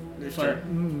There's But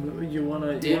you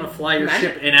wanna Dude, fly your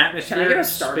imagine- ship in atmosphere? Can I get a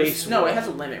starter? space? No, war? it has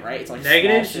a limit, right? It's like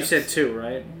negatives. small You said ships. 2,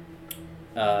 right?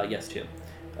 yes, 2.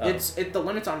 The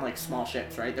limit's on like small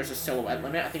ships, right? There's a silhouette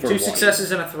limit. I think For 2 it's one.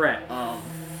 successes and a threat.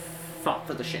 Fuck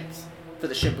for the ships, for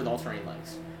the ship with all terrain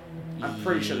legs. I'm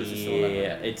pretty sure there's a silhouette Yeah,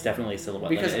 limit. it's definitely a silhouette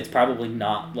Because- limit. It's probably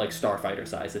not like starfighter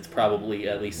size. It's probably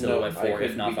at least silhouette 4,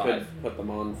 if not we 5. could put them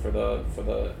on for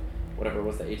the whatever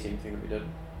was the 18 thing that we did.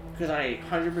 Because I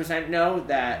 100% know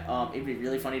that it'd be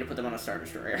really funny to put them on a Star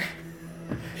Destroyer.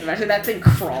 Imagine that thing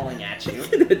crawling at you.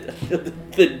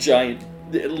 the giant,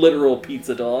 literal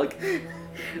pizza dog.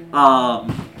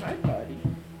 Hi, buddy.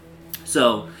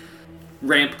 So,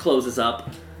 ramp closes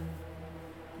up,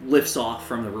 lifts off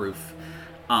from the roof.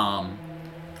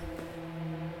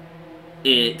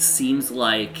 It seems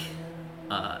like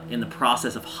in the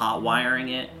process of hot wiring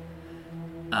it,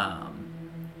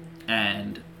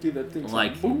 and Dude, that thing's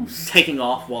like a boost. taking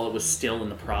off while it was still in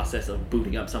the process of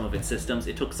booting up some of its systems.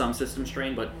 It took some system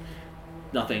strain, but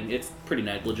nothing. It's pretty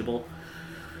negligible.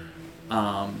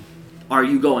 Are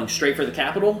you going straight for the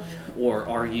Capitol, or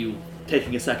are you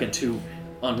taking a second to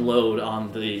unload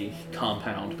on the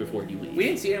compound before you leave? We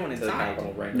didn't see anyone To the inside.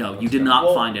 Capitol right No, now. you did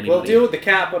not find anybody. We'll deal with the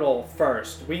Capitol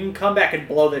first. We can come back and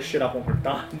blow this shit up when we're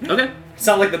done. Okay. It's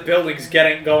not like the building's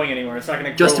going anywhere. It's not going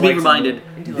to Just to be reminded,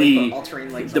 Into, like, the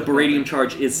all-terrain legs the on the beradium building.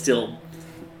 charge is still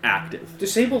active.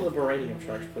 Disable the beradium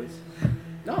charge, please.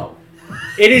 No.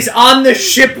 It is on the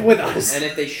ship with us. And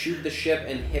if they shoot the ship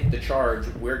and hit the charge,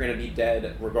 we're gonna be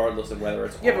dead regardless of whether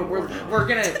it's Yeah, on but or not. we're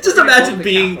gonna Just we're gonna imagine go to the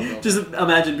being Capitol. just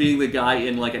imagine being the guy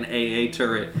in like an AA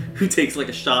turret who takes like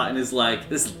a shot and is like,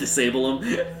 "This will disable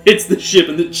him." Hits the ship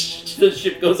and the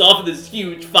ship goes off in this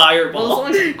huge fireball. Well,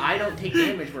 as long as I don't take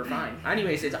damage, we're fine.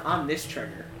 Anyways, it's on this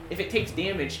trigger. If it takes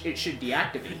damage, it should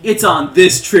deactivate. It's on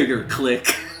this trigger. Click.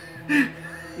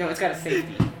 No, it's got a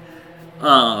safety.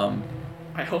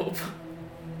 I hope.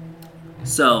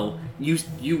 So you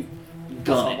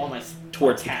gun Also, it all my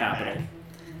towards the cat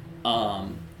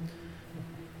Capitol.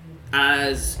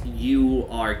 As you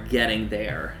are getting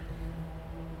there,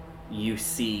 you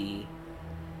see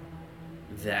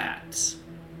that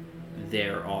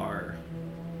there are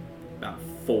about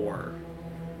 4.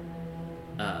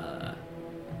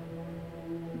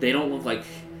 They don't look like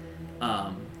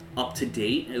up to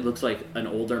date. It looks like an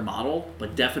older model,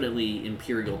 but definitely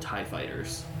Imperial TIE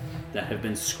fighters that have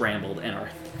been scrambled and are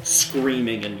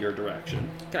screaming in your direction.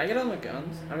 Can I get on the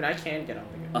guns? I mean, I can get on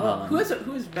the guns. Well, Um,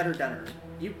 who is better gunner?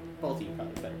 You both of you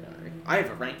probably better gunner. I have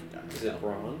a ranking gunner. Is it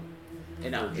Braun? No,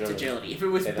 or it's agility? agility. If it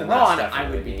was Okay, then Braun, that's I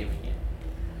would definitely be me. giving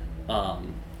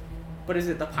it. But is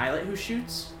it the pilot who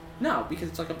shoots? No, because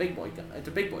it's like a big boy gun. It's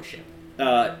a big boy ship.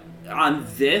 On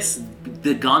this,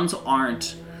 the guns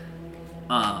aren't.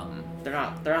 They're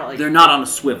not like. They're not on a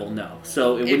swivel, no.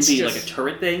 So it wouldn't It's be like just- a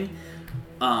turret thing.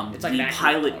 It's like the an actual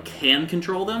pilot plug. can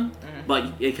control them, Mhm.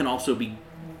 but it can also be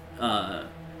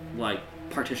like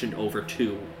partitioned over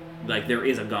to, like there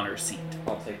is a gunner seat.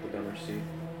 I'll take the gunner seat.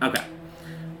 Okay.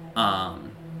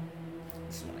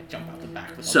 This is when I jump out the back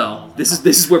with the So ball. this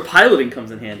is where piloting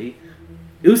comes in handy.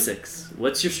 Usix,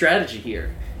 what's your strategy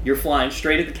here? You're flying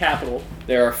straight at the Capitol.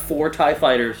 There are 4 TIE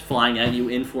fighters flying at you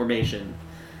in formation.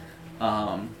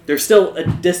 They're still a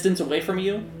distance away from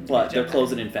you, but they're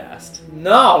closing in fast.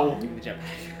 No! Give me the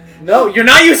jetpack. No, you're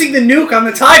not using the nuke on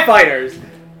the TIE fighters!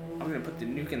 I'm gonna put the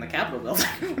nuke in the Capitol building.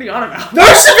 What are you on about? There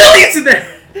are civilians in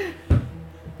there!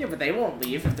 Yeah, but they won't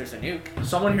leave if there's a nuke.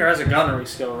 Someone here has a gunnery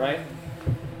skill, right?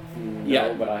 No,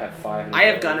 Yeah. but I have 5. I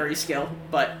have gunnery skill,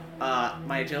 but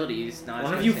my agility is not.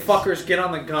 One as of good you as his. fuckers get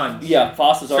on the guns. Yeah,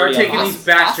 Foss is Start already taking on these Foss.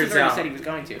 bastards Foss already out. said he was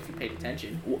going to if you paid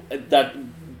attention.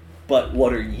 But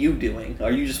what are you doing?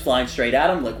 Are you just flying straight at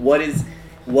him? Like, what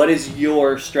is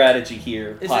your strategy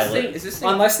here, pilot? Is this thing,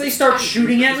 Unless they this start time-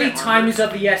 shooting at is me, it time armored? is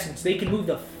of the essence. They can move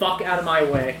the fuck out of my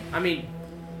way. I mean,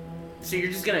 so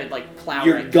you're just gonna like plow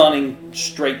You're right gunning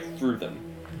straight through them.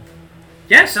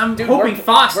 Yes, I'm Dude, hoping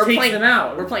Foss we're takes playing- them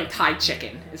out. We're playing TIE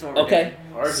chicken, is what we're Okay,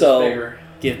 doing. Ours is so bigger.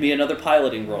 give me another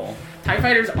piloting roll. TIE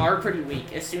fighters are pretty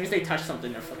weak. As soon as they touch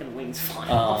something, their fucking wings fly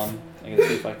off. I can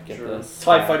see if I can get Sure. this.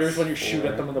 TIE fighters when you shoot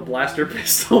at them with a blaster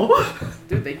pistol.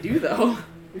 Dude, they do though.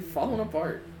 They've fallen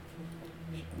apart.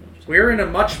 We're in a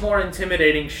much more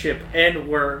intimidating ship, and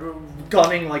we're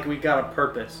gunning like we got a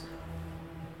purpose.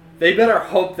 They better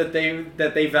hope that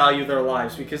they value their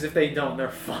lives, because if they don't, they're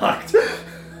fucked.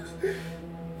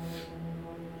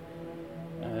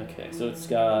 Okay, so it's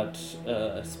got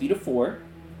a speed of 4,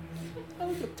 I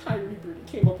like the TIE Reaper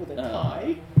came up with a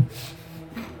tie. and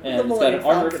The it's got an Millennium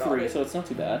armor of Falcon on 3, it. so it's not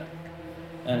too bad.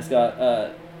 And it's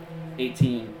got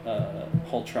 18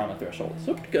 hull trauma threshold,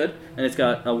 so pretty good. And it's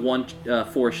got a 1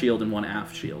 4 shield and 1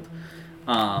 aft shield.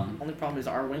 Only problem is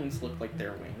our wings look like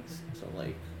their wings. So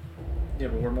like, Yeah,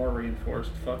 but we're more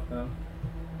reinforced. Fuck them.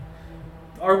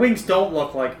 Our wings don't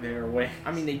look like their wings.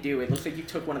 I mean they do. It looks like you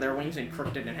took one of their wings and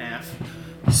crooked it in half.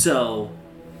 So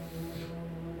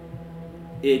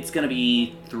it's gonna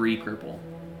be 3 purple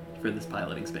for this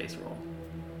piloting space roll.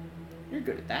 You're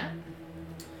good at that.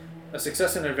 A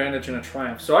success, an advantage, and a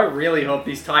triumph. So I really hope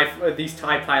these TIE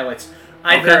pilots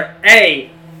either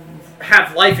A,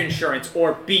 have life insurance,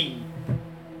 or B,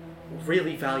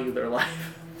 really value their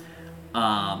life.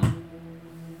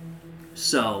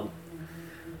 So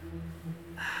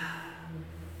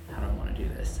how do I want to do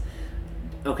this?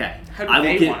 Okay, How do I will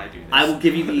they give, wanna do this? I will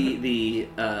give you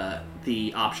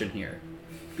the option here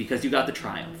because you got the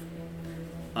triumph.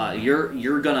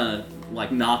 You're gonna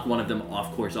like knock one of them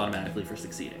off course automatically for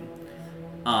succeeding.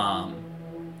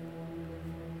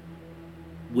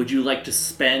 Would you like to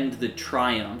spend the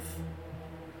triumph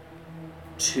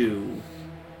to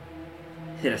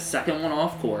hit a second one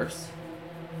off course,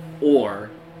 or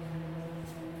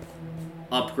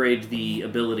upgrade the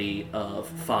ability of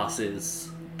Foss's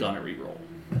gunnery roll?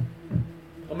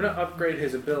 I'm gonna upgrade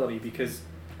his ability because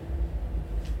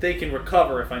they can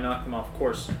recover if I knock them off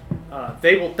course.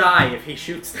 They will die if he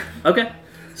shoots them. Okay,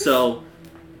 so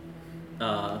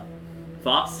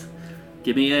Foss,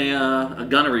 give me a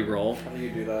gunnery roll. How do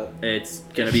you do that? It's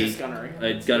gonna It's be just gunnery.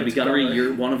 It's gonna be It's gunnery.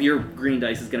 gunnery. One of your green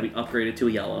dice is gonna be upgraded to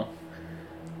a yellow.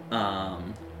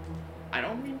 I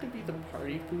don't mean to be the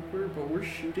party pooper, but we're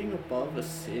shooting above a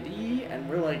city, and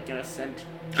we're like gonna send.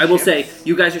 I will say ships.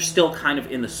 you guys are still kind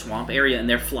of in the swamp area, and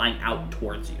they're flying out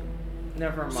towards you.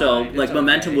 Never mind. So it's like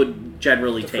momentum okay. would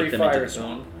generally It's a take free them into fire the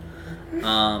swamp.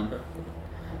 zone.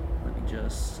 Let me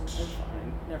just. It's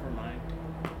fine. Never mind.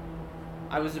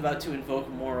 I was about to invoke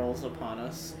morals upon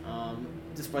us,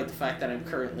 despite the fact that I'm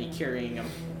currently carrying a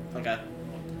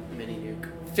Mini nuke.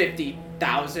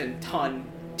 50,000 ton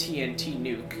TNT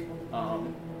nuke.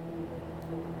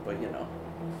 But you know,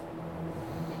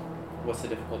 What's the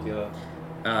difficulty of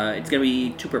that? It's gonna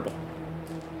be 2 purple.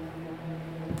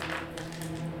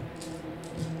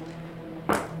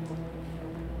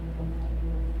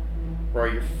 Bro,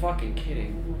 you're fucking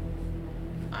kidding.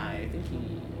 I think he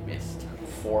missed.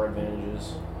 4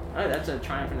 advantages. Alright, that's a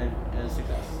triumph and a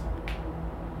success.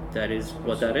 That is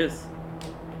what that is.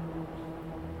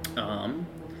 Let me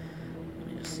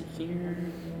just see here.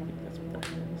 I think that's what that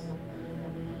is.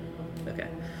 Okay.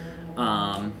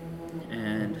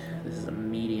 And this is a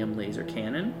medium laser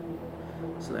cannon.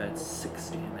 So that's 6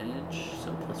 damage.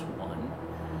 So plus 1.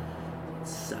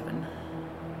 That's 7.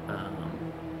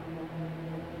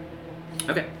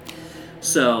 Okay.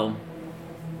 So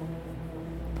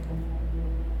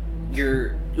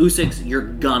you're Usix, you're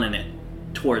gunning it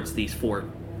towards these 4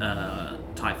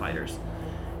 TIE fighters.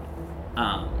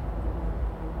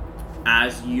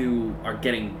 As you are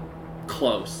getting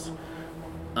close,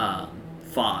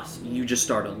 Foss, you just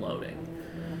start unloading.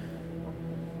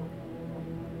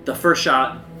 The first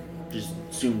shot just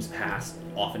zooms past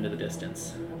off into the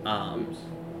distance. Oops.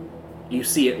 You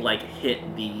see it like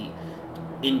hit the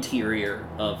interior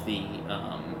of the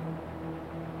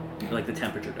like the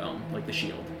temperature dome, like the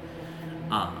shield.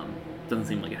 Doesn't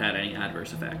seem like it had any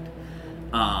adverse effect.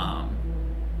 But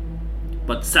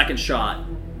the second shot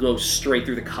goes straight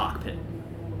through the cockpit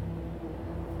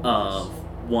of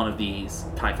one of these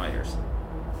TIE fighters.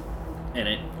 And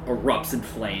it erupts in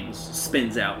flames,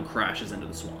 spins out, and crashes into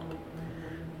the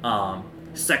swamp.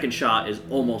 Second shot is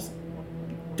almost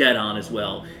dead on as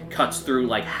well. Cuts through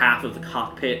like half of the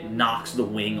cockpit, knocks the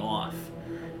wing off,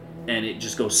 and it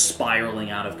just goes spiraling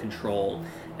out of control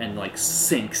and like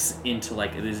sinks into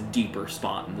like this deeper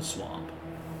spot in the swamp.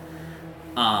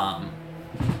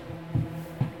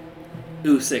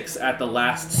 U6, at the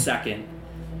last second,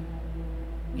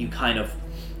 you kind of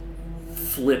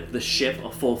flip the ship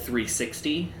a full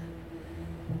 360,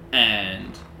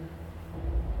 and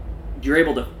you're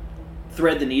able to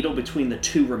thread the needle between the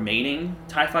two remaining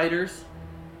TIE fighters,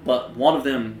 but one of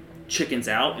them chickens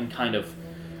out and kind of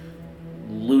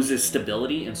loses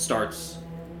stability and starts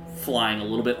flying a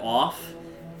little bit off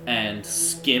and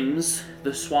skims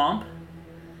the swamp.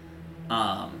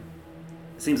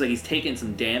 Seems like he's taken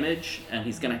some damage, and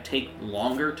he's going to take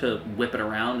longer to whip it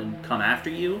around and come after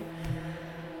you.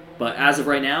 But as of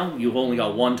right now, you've only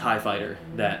got one TIE fighter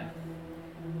that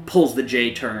pulls the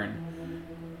J-turn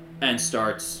and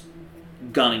starts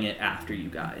gunning it after you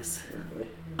guys.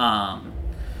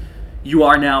 You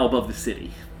are now above the city.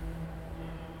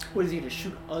 What, is he going to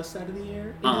shoot us out of the air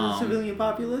into the civilian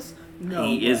populace? No.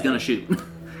 He is going to shoot.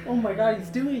 Oh my god, he's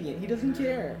doing it. He doesn't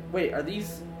care. Wait, are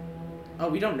these... Oh,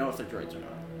 we don't know if they're droids or not.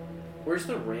 Where's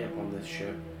the ramp on this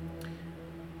ship?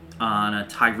 On a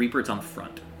TIE Reaper, it's on the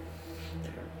front.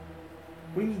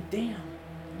 What do you mean, damn? You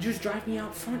just drive me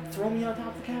out front, throw me on top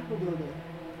of the Capitol building.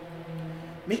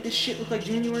 Make this shit look like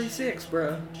January 6th,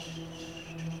 bruh.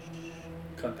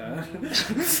 Cut that.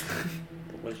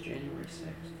 What was January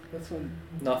 6th? That's when...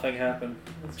 Nothing happened.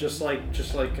 It's just like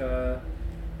Actually,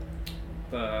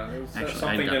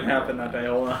 something I didn't happen that day.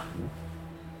 Hold on.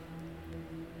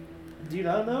 Do you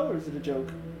not know, or is it a joke?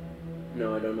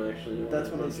 No, I don't actually know. That's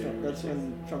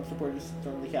when Trump supporters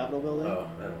stormed the Capitol building. Oh,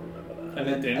 I don't remember that. And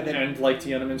it didn't end like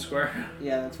Tiananmen Square.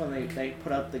 Yeah, that's when they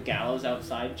put up the gallows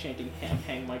outside chanting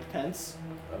hang Mike Pence.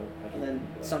 Oh, I don't And then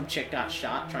remember that. some chick got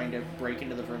shot trying to break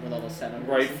into the room with all the senators.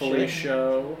 Rightfully and shit.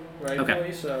 so. Rightfully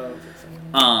Okay. so.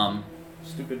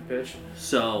 Stupid bitch.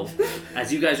 So,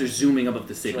 as you guys are zooming above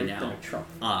the city Right now, there, Trump.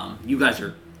 you guys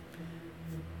are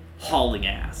hauling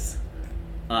ass.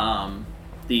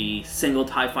 The single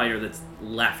TIE fighter that's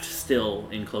left still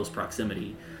in close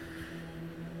proximity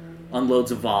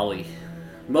unloads a volley.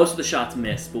 Most of the shots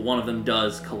miss, but one of them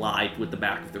does collide with the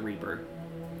back of the Reaper.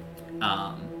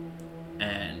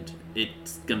 And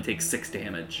it's going to take 6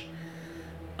 damage.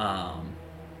 But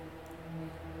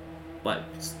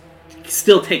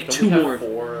still take Don't 2 we have more.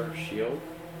 4 shield?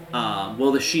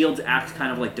 Well, the shields act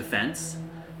kind of like defense,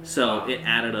 so it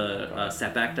added a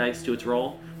setback dice to its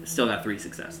roll. It still got 3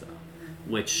 success, though,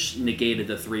 which negated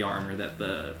the 3 armor that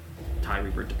the TIE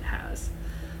Reaper has.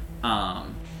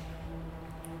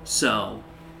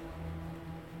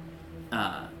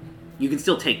 You can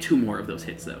still take 2 more of those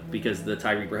hits, though, because the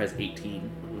TIE Reaper has 18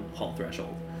 hull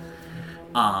threshold.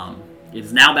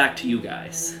 It's now back to you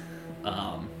guys.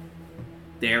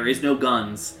 There is no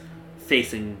guns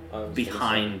facing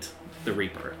behind the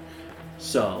Reaper.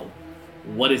 So,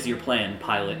 what is your plan,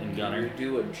 pilot and gunner? Can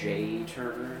you do a J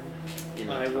turn? In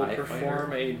a I will TIE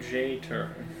perform fighter? a J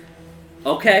turn.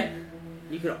 Okay.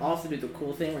 You could also do the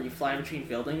cool thing where you fly between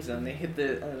buildings and they hit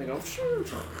and they go.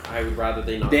 I would rather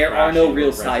they not. There crash are no into real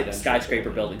residential skyscraper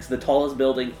buildings. The tallest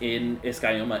building in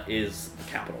Iskayoma is the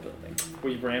Capitol building.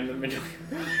 We rammed them into...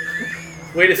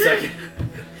 Wait a second.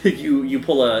 You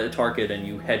pull a target and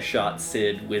you headshot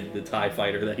Sid with the TIE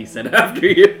fighter that he sent after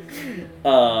you.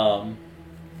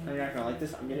 You're not gonna like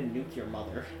this. I'm gonna nuke your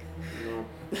mother. No.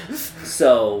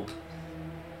 So,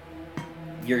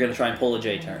 you're going to try and pull a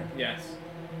J turn. Yes.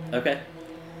 Okay.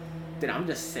 Dude, I'm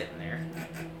just sitting there.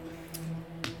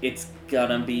 It's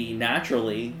gonna be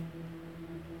naturally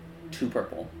 2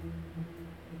 purple.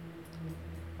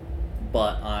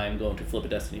 But I'm going to flip a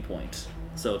destiny point.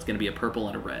 So it's gonna be a purple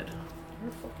and a red. You're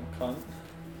a fucking cunt.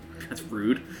 That's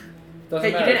rude. Doesn't Hey,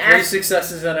 you matter. didn't 3 ask-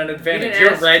 successes and an advantage. didn't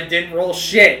Your ask- red didn't roll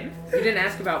shit. You didn't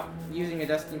ask about using a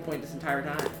destiny point this entire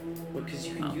time. Because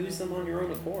you can Oh. use them on your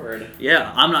own accord.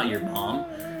 Yeah, I'm not your mom.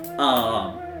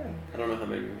 I don't know how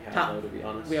many we have, Top. though, to be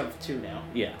honest. We have 2 now.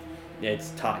 Yeah,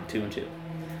 it's tied 2 and 2.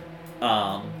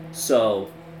 So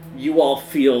you all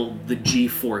feel the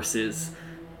G-forces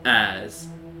as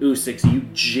U6, you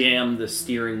jam the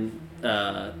steering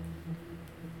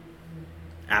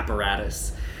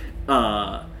apparatus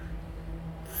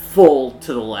full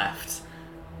to the left,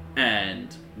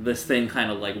 and this thing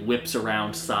kind of like whips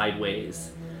around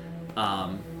sideways.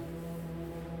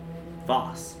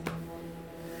 Voss.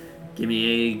 Give me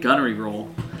a gunnery roll.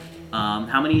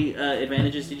 How many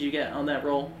advantages did you get on that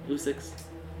roll, Usix?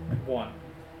 1.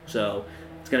 So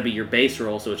it's going to be your base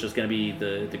roll, so it's just going to be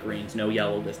the greens, no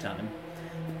yellow this time.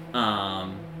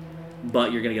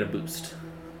 But you're going to get a boost.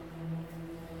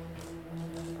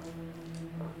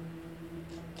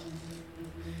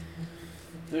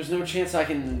 There's no chance I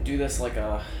can do this like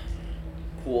a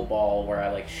pool ball where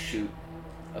I like shoot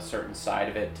a certain side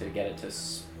of it to get it to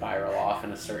spiral off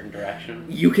in a certain direction.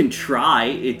 You can try.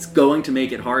 It's going to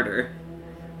make it harder.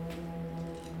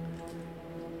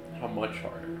 How much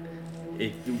harder?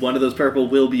 One of those purple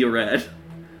will be a red.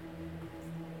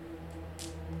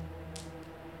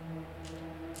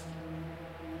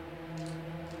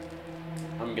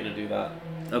 I'm gonna do that.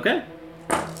 Okay.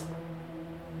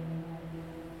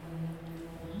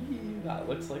 That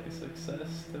looks like a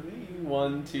success to me.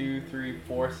 1, 2, 3,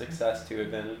 4 success, 2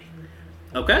 advantage.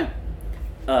 Okay.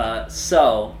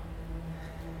 So...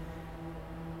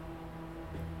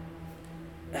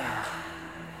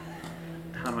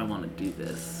 how do I want to do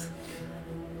this?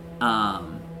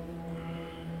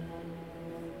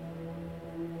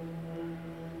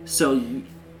 So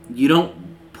you don't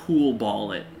pool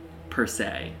ball it, per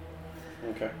se.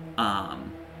 Okay.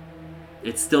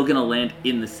 It's still gonna land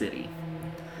in the city.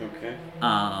 Okay.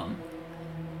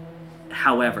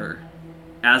 However,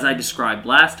 as I described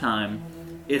last time,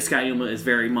 Iskayuma is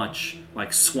very much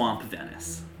like swamp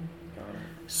Venice. Got it.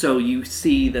 So you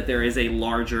see that there is a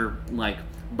larger, like,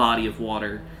 body of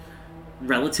water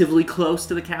relatively close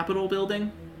to the Capitol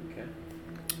building. Okay.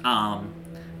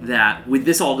 That with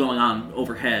this all going on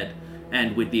overhead,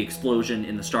 and with the explosion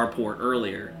in the starport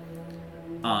earlier,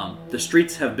 the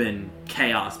streets have been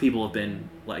chaos. People have been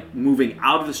like moving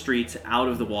out of the streets, out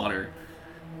of the water.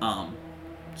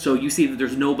 So you see that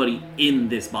there's nobody in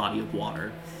this body of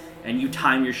water, and you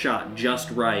time your shot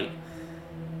just right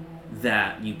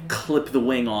that you clip the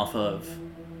wing off of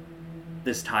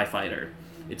this TIE fighter.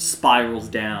 It spirals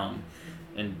down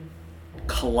and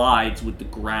collides with the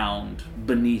ground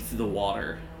beneath the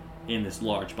water in this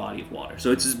large body of water.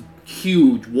 So it's this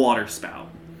huge water spout.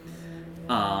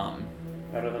 Better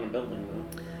than a building, though.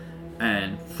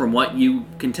 And from what you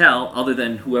can tell, other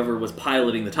than whoever was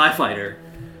piloting the TIE fighter,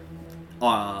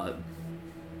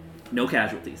 no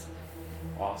casualties.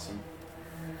 Awesome.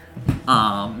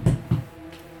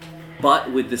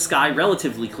 But with the sky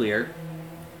relatively clear,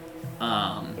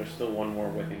 There's still one more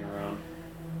whipping around.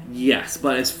 yes,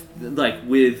 but it's like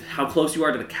with how close you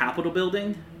are to the Capitol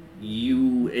building,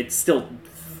 it's still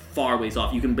far ways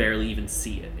off. You can barely even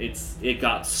see it. It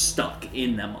got stuck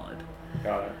in the mud.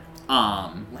 Got it.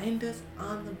 Land us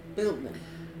on the building.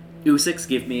 Usix,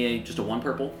 give me just a 1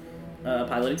 purple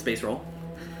piloting space roll.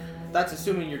 That's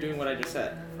assuming you're doing what I just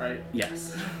said, right?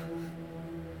 Yes.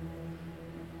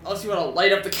 Unless you want to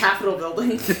light up the Capitol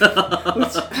building.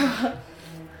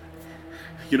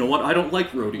 You know what? I don't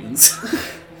like Rhodians.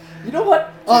 You know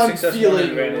what? I'm successful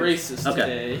feeling advantage. racist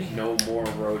Okay. today. No more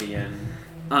Rhodian.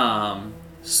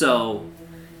 So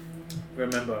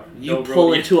Remember, you no pull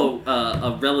Rhodian. into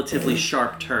a relatively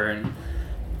sharp turn,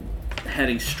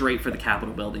 heading straight for the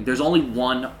Capitol building. There's only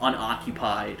one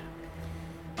unoccupied,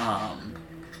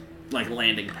 like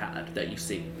landing pad that you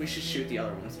see. We should shoot the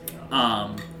other ones. To be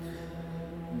honest.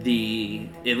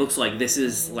 It looks like this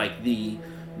is like the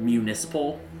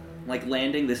municipal like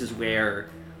landing. This is where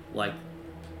like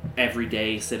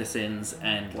everyday citizens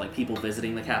and like people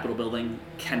visiting the Capitol building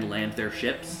can land their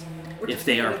ships if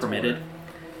they are permitted.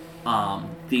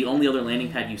 The only other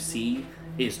landing pad you see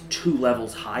is 2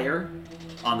 levels higher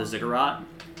on the ziggurat.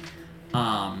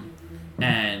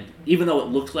 And even though it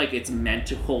looks like it's meant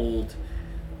to hold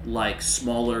like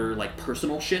smaller like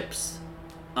personal ships,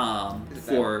 Is it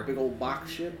for that big old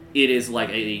box ship? it is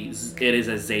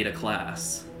a Zeta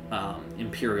class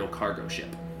Imperial cargo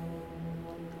ship,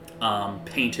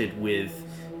 painted with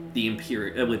the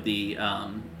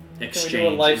exchange Can we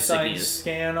do a life science insignias.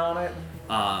 scan on it?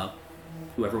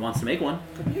 Whoever wants to make one,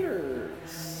 Computers.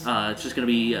 it's just gonna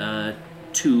be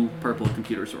 2 purple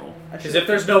computers roll. Because if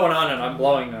there's no one on it, I'm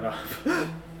blowing that up.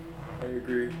 I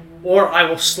agree. Or I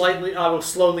will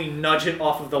slowly nudge it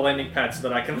off of the landing pad so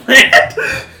that I can land.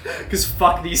 Because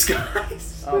fuck these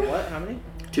guys. What? How many?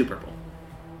 2 purple.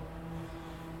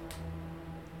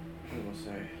 I will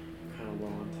say, kind of low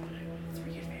on time.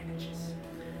 3 advantages.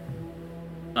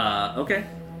 Okay.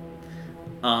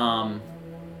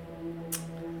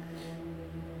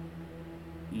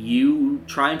 You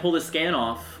try and pull the scan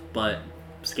off, but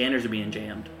scanners are being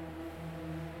jammed.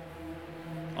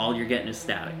 All you're getting is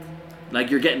static. Like,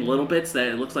 you're getting little bits that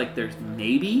it looks like there's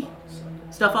maybe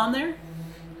stuff on there,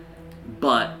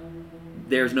 but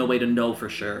there's no way to know for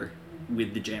sure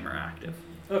with the jammer active.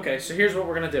 Okay, so here's what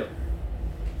we're gonna do.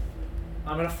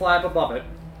 I'm gonna fly up above it.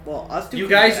 Well, us two. You can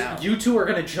get guys, out. you two are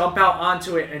gonna jump out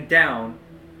onto it and down,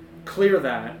 clear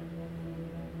that,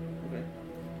 Okay.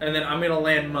 and then I'm gonna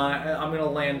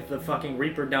land the fucking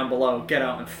Reaper down below, get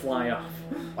out and fly off.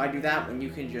 Why do that when you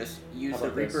can just use How the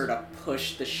about Reaper this? to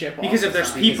push the ship off? Because if the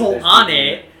there's side? people there's on people.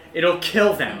 it, it'll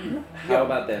kill them. How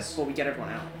about this? Well, we get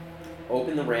everyone out.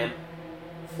 Open the ramp,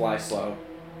 fly slow.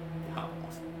 Oh,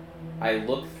 I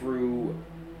look through.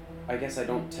 I guess I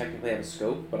don't technically have a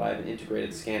scope, but I have an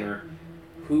integrated scanner.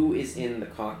 Who is in the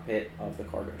cockpit of the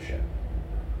cargo ship?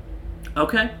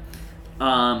 Okay.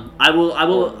 I will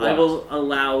Or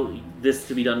allow this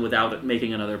to be done without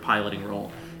making another piloting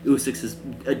roll. Usix is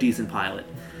a decent pilot.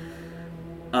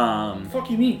 Fuck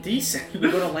you mean decent?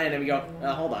 we go to land and we go.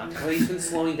 Hold on. Well, he's been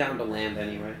slowing down to land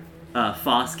anyway.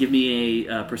 Foss, give me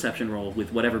a perception roll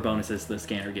with whatever bonuses the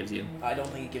scanner gives you. I don't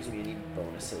think it gives me any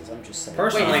bonuses. I'm just saying.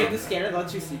 Personally- Wait, is it the scanner that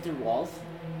lets you see through walls?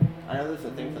 I know there's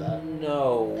a thing for that.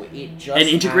 No, it just An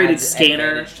integrated adds scanner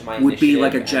advantage to my would be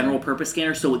like a initiative general and- purpose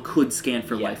scanner, so it could scan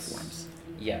for life Yes. forms.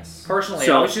 Yes. Personally,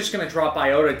 So- I was just gonna drop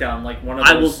Iota down like one of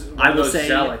I will- those, I will those say-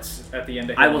 zealots at the end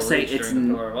of I will Halo say Reach it's during the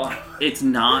n- Pillar of Honor. It's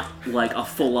not like a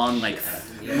full-on like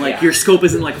Yeah. your scope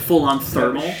isn't like a full-on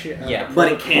thermal, Shit, Yeah.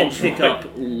 but it can pick up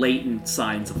latent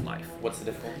signs of life. What's the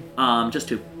difficulty? Just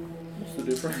two. What's the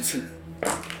difference?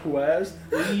 Who has?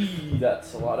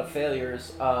 That's a lot of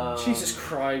failures. Jesus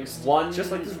Christ. One.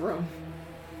 Just like this room.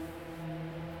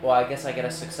 Well, I guess I get a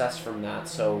success from that.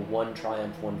 So one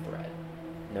triumph, one threat.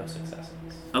 No successes.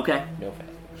 Okay. No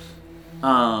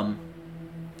failures.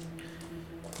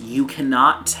 You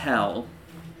cannot tell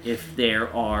if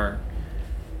there are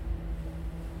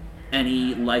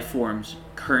any life forms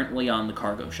currently on the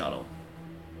cargo shuttle.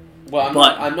 Well,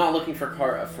 But- I'm not looking for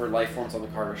life forms on the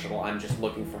cargo shuttle. I'm just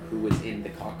looking for who is in the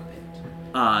cockpit.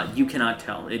 You cannot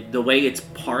tell. The way it's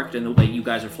parked and the way you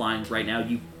guys are flying right now,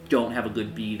 you don't have a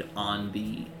good bead on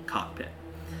the cockpit.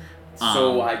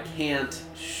 So I can't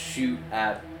shoot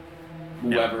at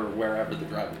whoever, wherever the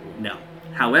driver will be. No.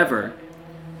 However,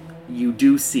 you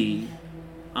do see,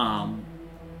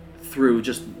 through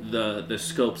just the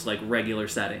scope's like regular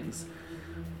settings,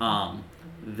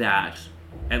 that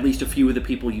at least a few of the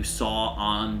people you saw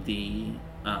on the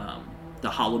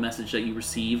holo message that you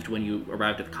received when you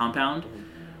arrived at the compound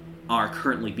are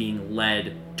currently being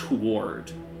led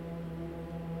toward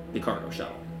the cargo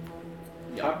shuttle.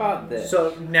 How about this?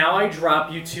 So now I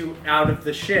drop you two out of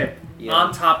the ship Yeah.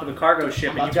 on top of the cargo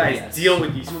ship, I'm and you about to- guys deal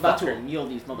with these I'm about to fuckers. anneal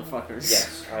these motherfuckers.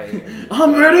 Yes,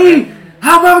 I'm ready!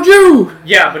 How about you?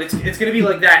 Yeah, but it's gonna be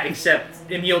like that,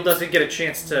 except Emil doesn't get a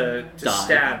chance to Die.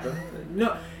 stab them.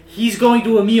 No, he's going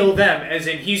to Emil them, as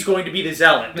in he's going to be the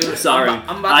zealot. Sorry,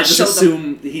 I'm about I to just show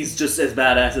assume he's just as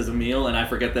badass as Emil, and I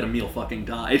forget that Emil fucking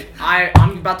died.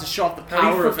 I'm about to show off the How do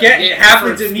power you of forget? a It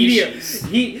happens preferred immediately.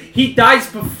 species. He dies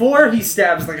before he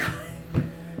stabs the guy.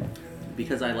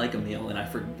 Because I like Emil, and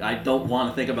I don't want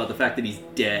to think about the fact that he's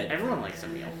dead. Everyone likes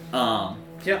Emil.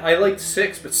 Yeah, I liked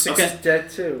 6, but 6 Okay. is dead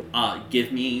too.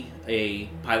 Give me a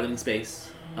piloting space.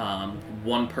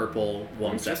 One purple,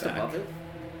 one Just setback. above it.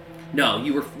 No,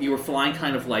 you were flying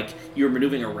kind of like you were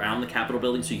maneuvering around the Capitol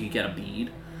building so you could get a bead,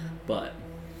 but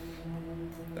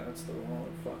That's the wrong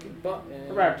fucking button.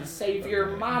 We're about to save your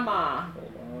mama.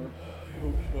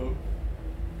 Hold on.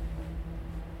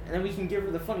 And then we can give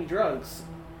her the funny drugs.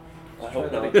 I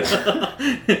hope not.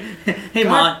 hey,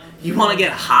 Mom, you want to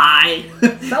get high?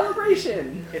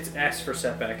 Celebration! It's S for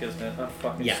setback, isn't it? I'm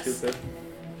fucking Yes. stupid.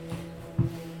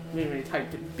 Maybe we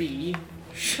typed B.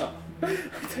 Shut up. I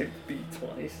typed B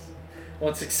twice.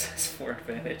 One success, 4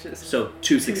 advantages. So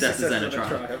 2 successes and a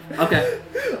triumph. Okay.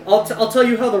 I'll tell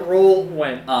you how the roll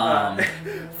went.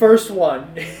 First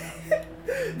one.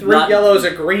 3 Not- yellows,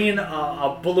 a green,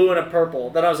 a blue, and a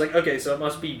purple. Then I was like, okay, so it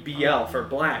must be BL for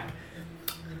black.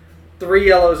 3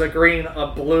 yellows, a green, a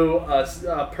blue,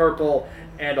 a purple,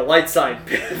 and a light side.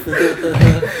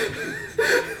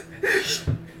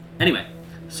 Anyway,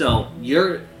 so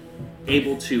you're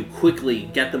able to quickly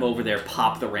get them over there,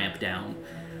 pop the ramp down,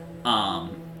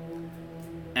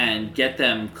 and get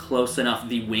them close enough.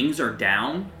 The wings are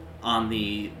down on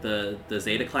the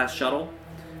Zeta class shuttle.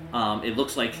 It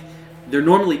looks like they're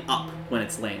normally up when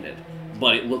it's landed,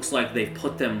 but it looks like they've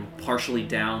put them partially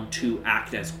down to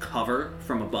act as cover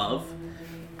from above.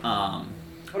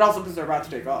 But also because they're about to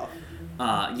take off.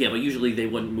 Yeah, but usually they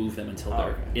wouldn't move them until they're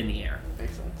okay. in the air.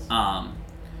 Makes sense.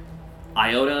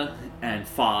 Iota and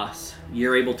Foss,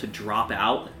 you're able to drop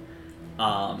out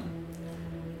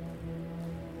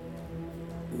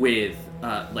with,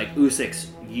 like, Usix,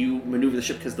 you maneuver the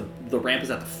ship because the ramp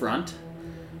is at the front,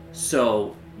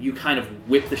 so you kind of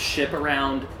whip the ship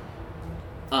around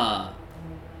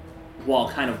while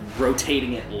kind of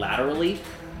rotating it laterally.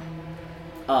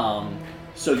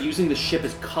 So using the ship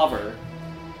as cover,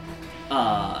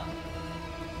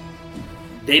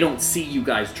 they don't see you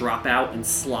guys drop out and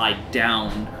slide down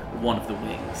one of the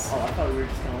wings. Oh, I thought we were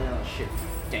just gonna land on the ship,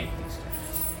 dank these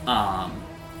guys.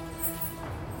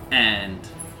 And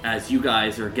as you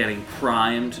guys are getting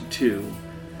primed to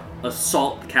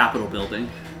assault the Capitol building,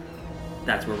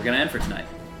 that's where we're gonna end for tonight.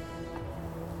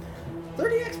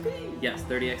 30 XP! Yes,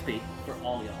 30 XP for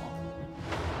all y'all.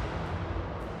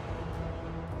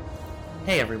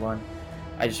 Hey everyone,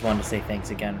 I just wanted to say thanks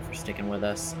again for sticking with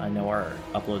us. I know our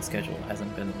upload schedule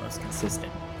hasn't been the most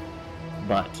consistent,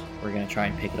 but we're going to try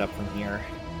and pick it up from here.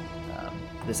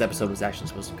 This episode was actually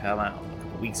supposed to come out a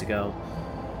couple weeks ago,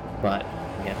 but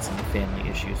we had some family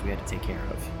issues we had to take care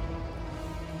of.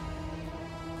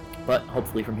 But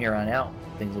hopefully from here on out,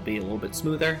 things will be a little bit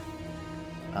smoother.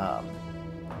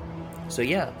 So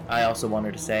yeah, I also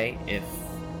wanted to say, if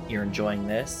you're enjoying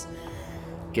this,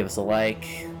 give us a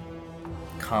like,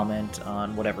 comment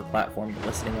on whatever platform you're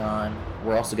listening on.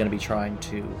 We're also going to be trying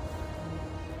to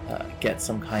get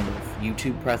some kind of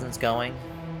YouTube presence going,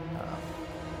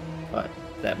 but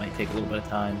that might take a little bit of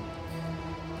time.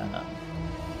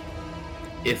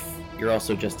 If you're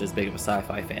also just as big of a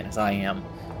sci-fi fan as I am,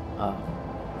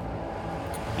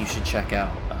 you should check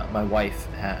out, my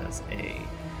wife has a,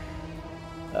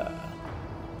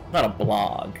 not a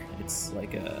blog, it's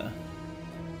like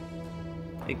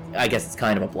I guess it's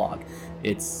kind of a blog.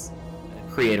 It's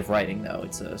creative writing, though.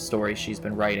 It's a story she's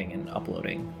been writing and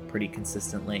uploading pretty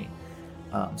consistently.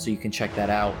 So you can check that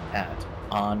out at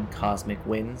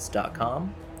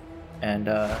oncosmicwinds.com and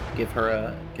give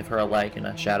her a like and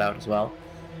a shout out as well.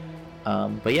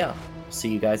 But yeah, see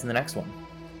you guys in the next one.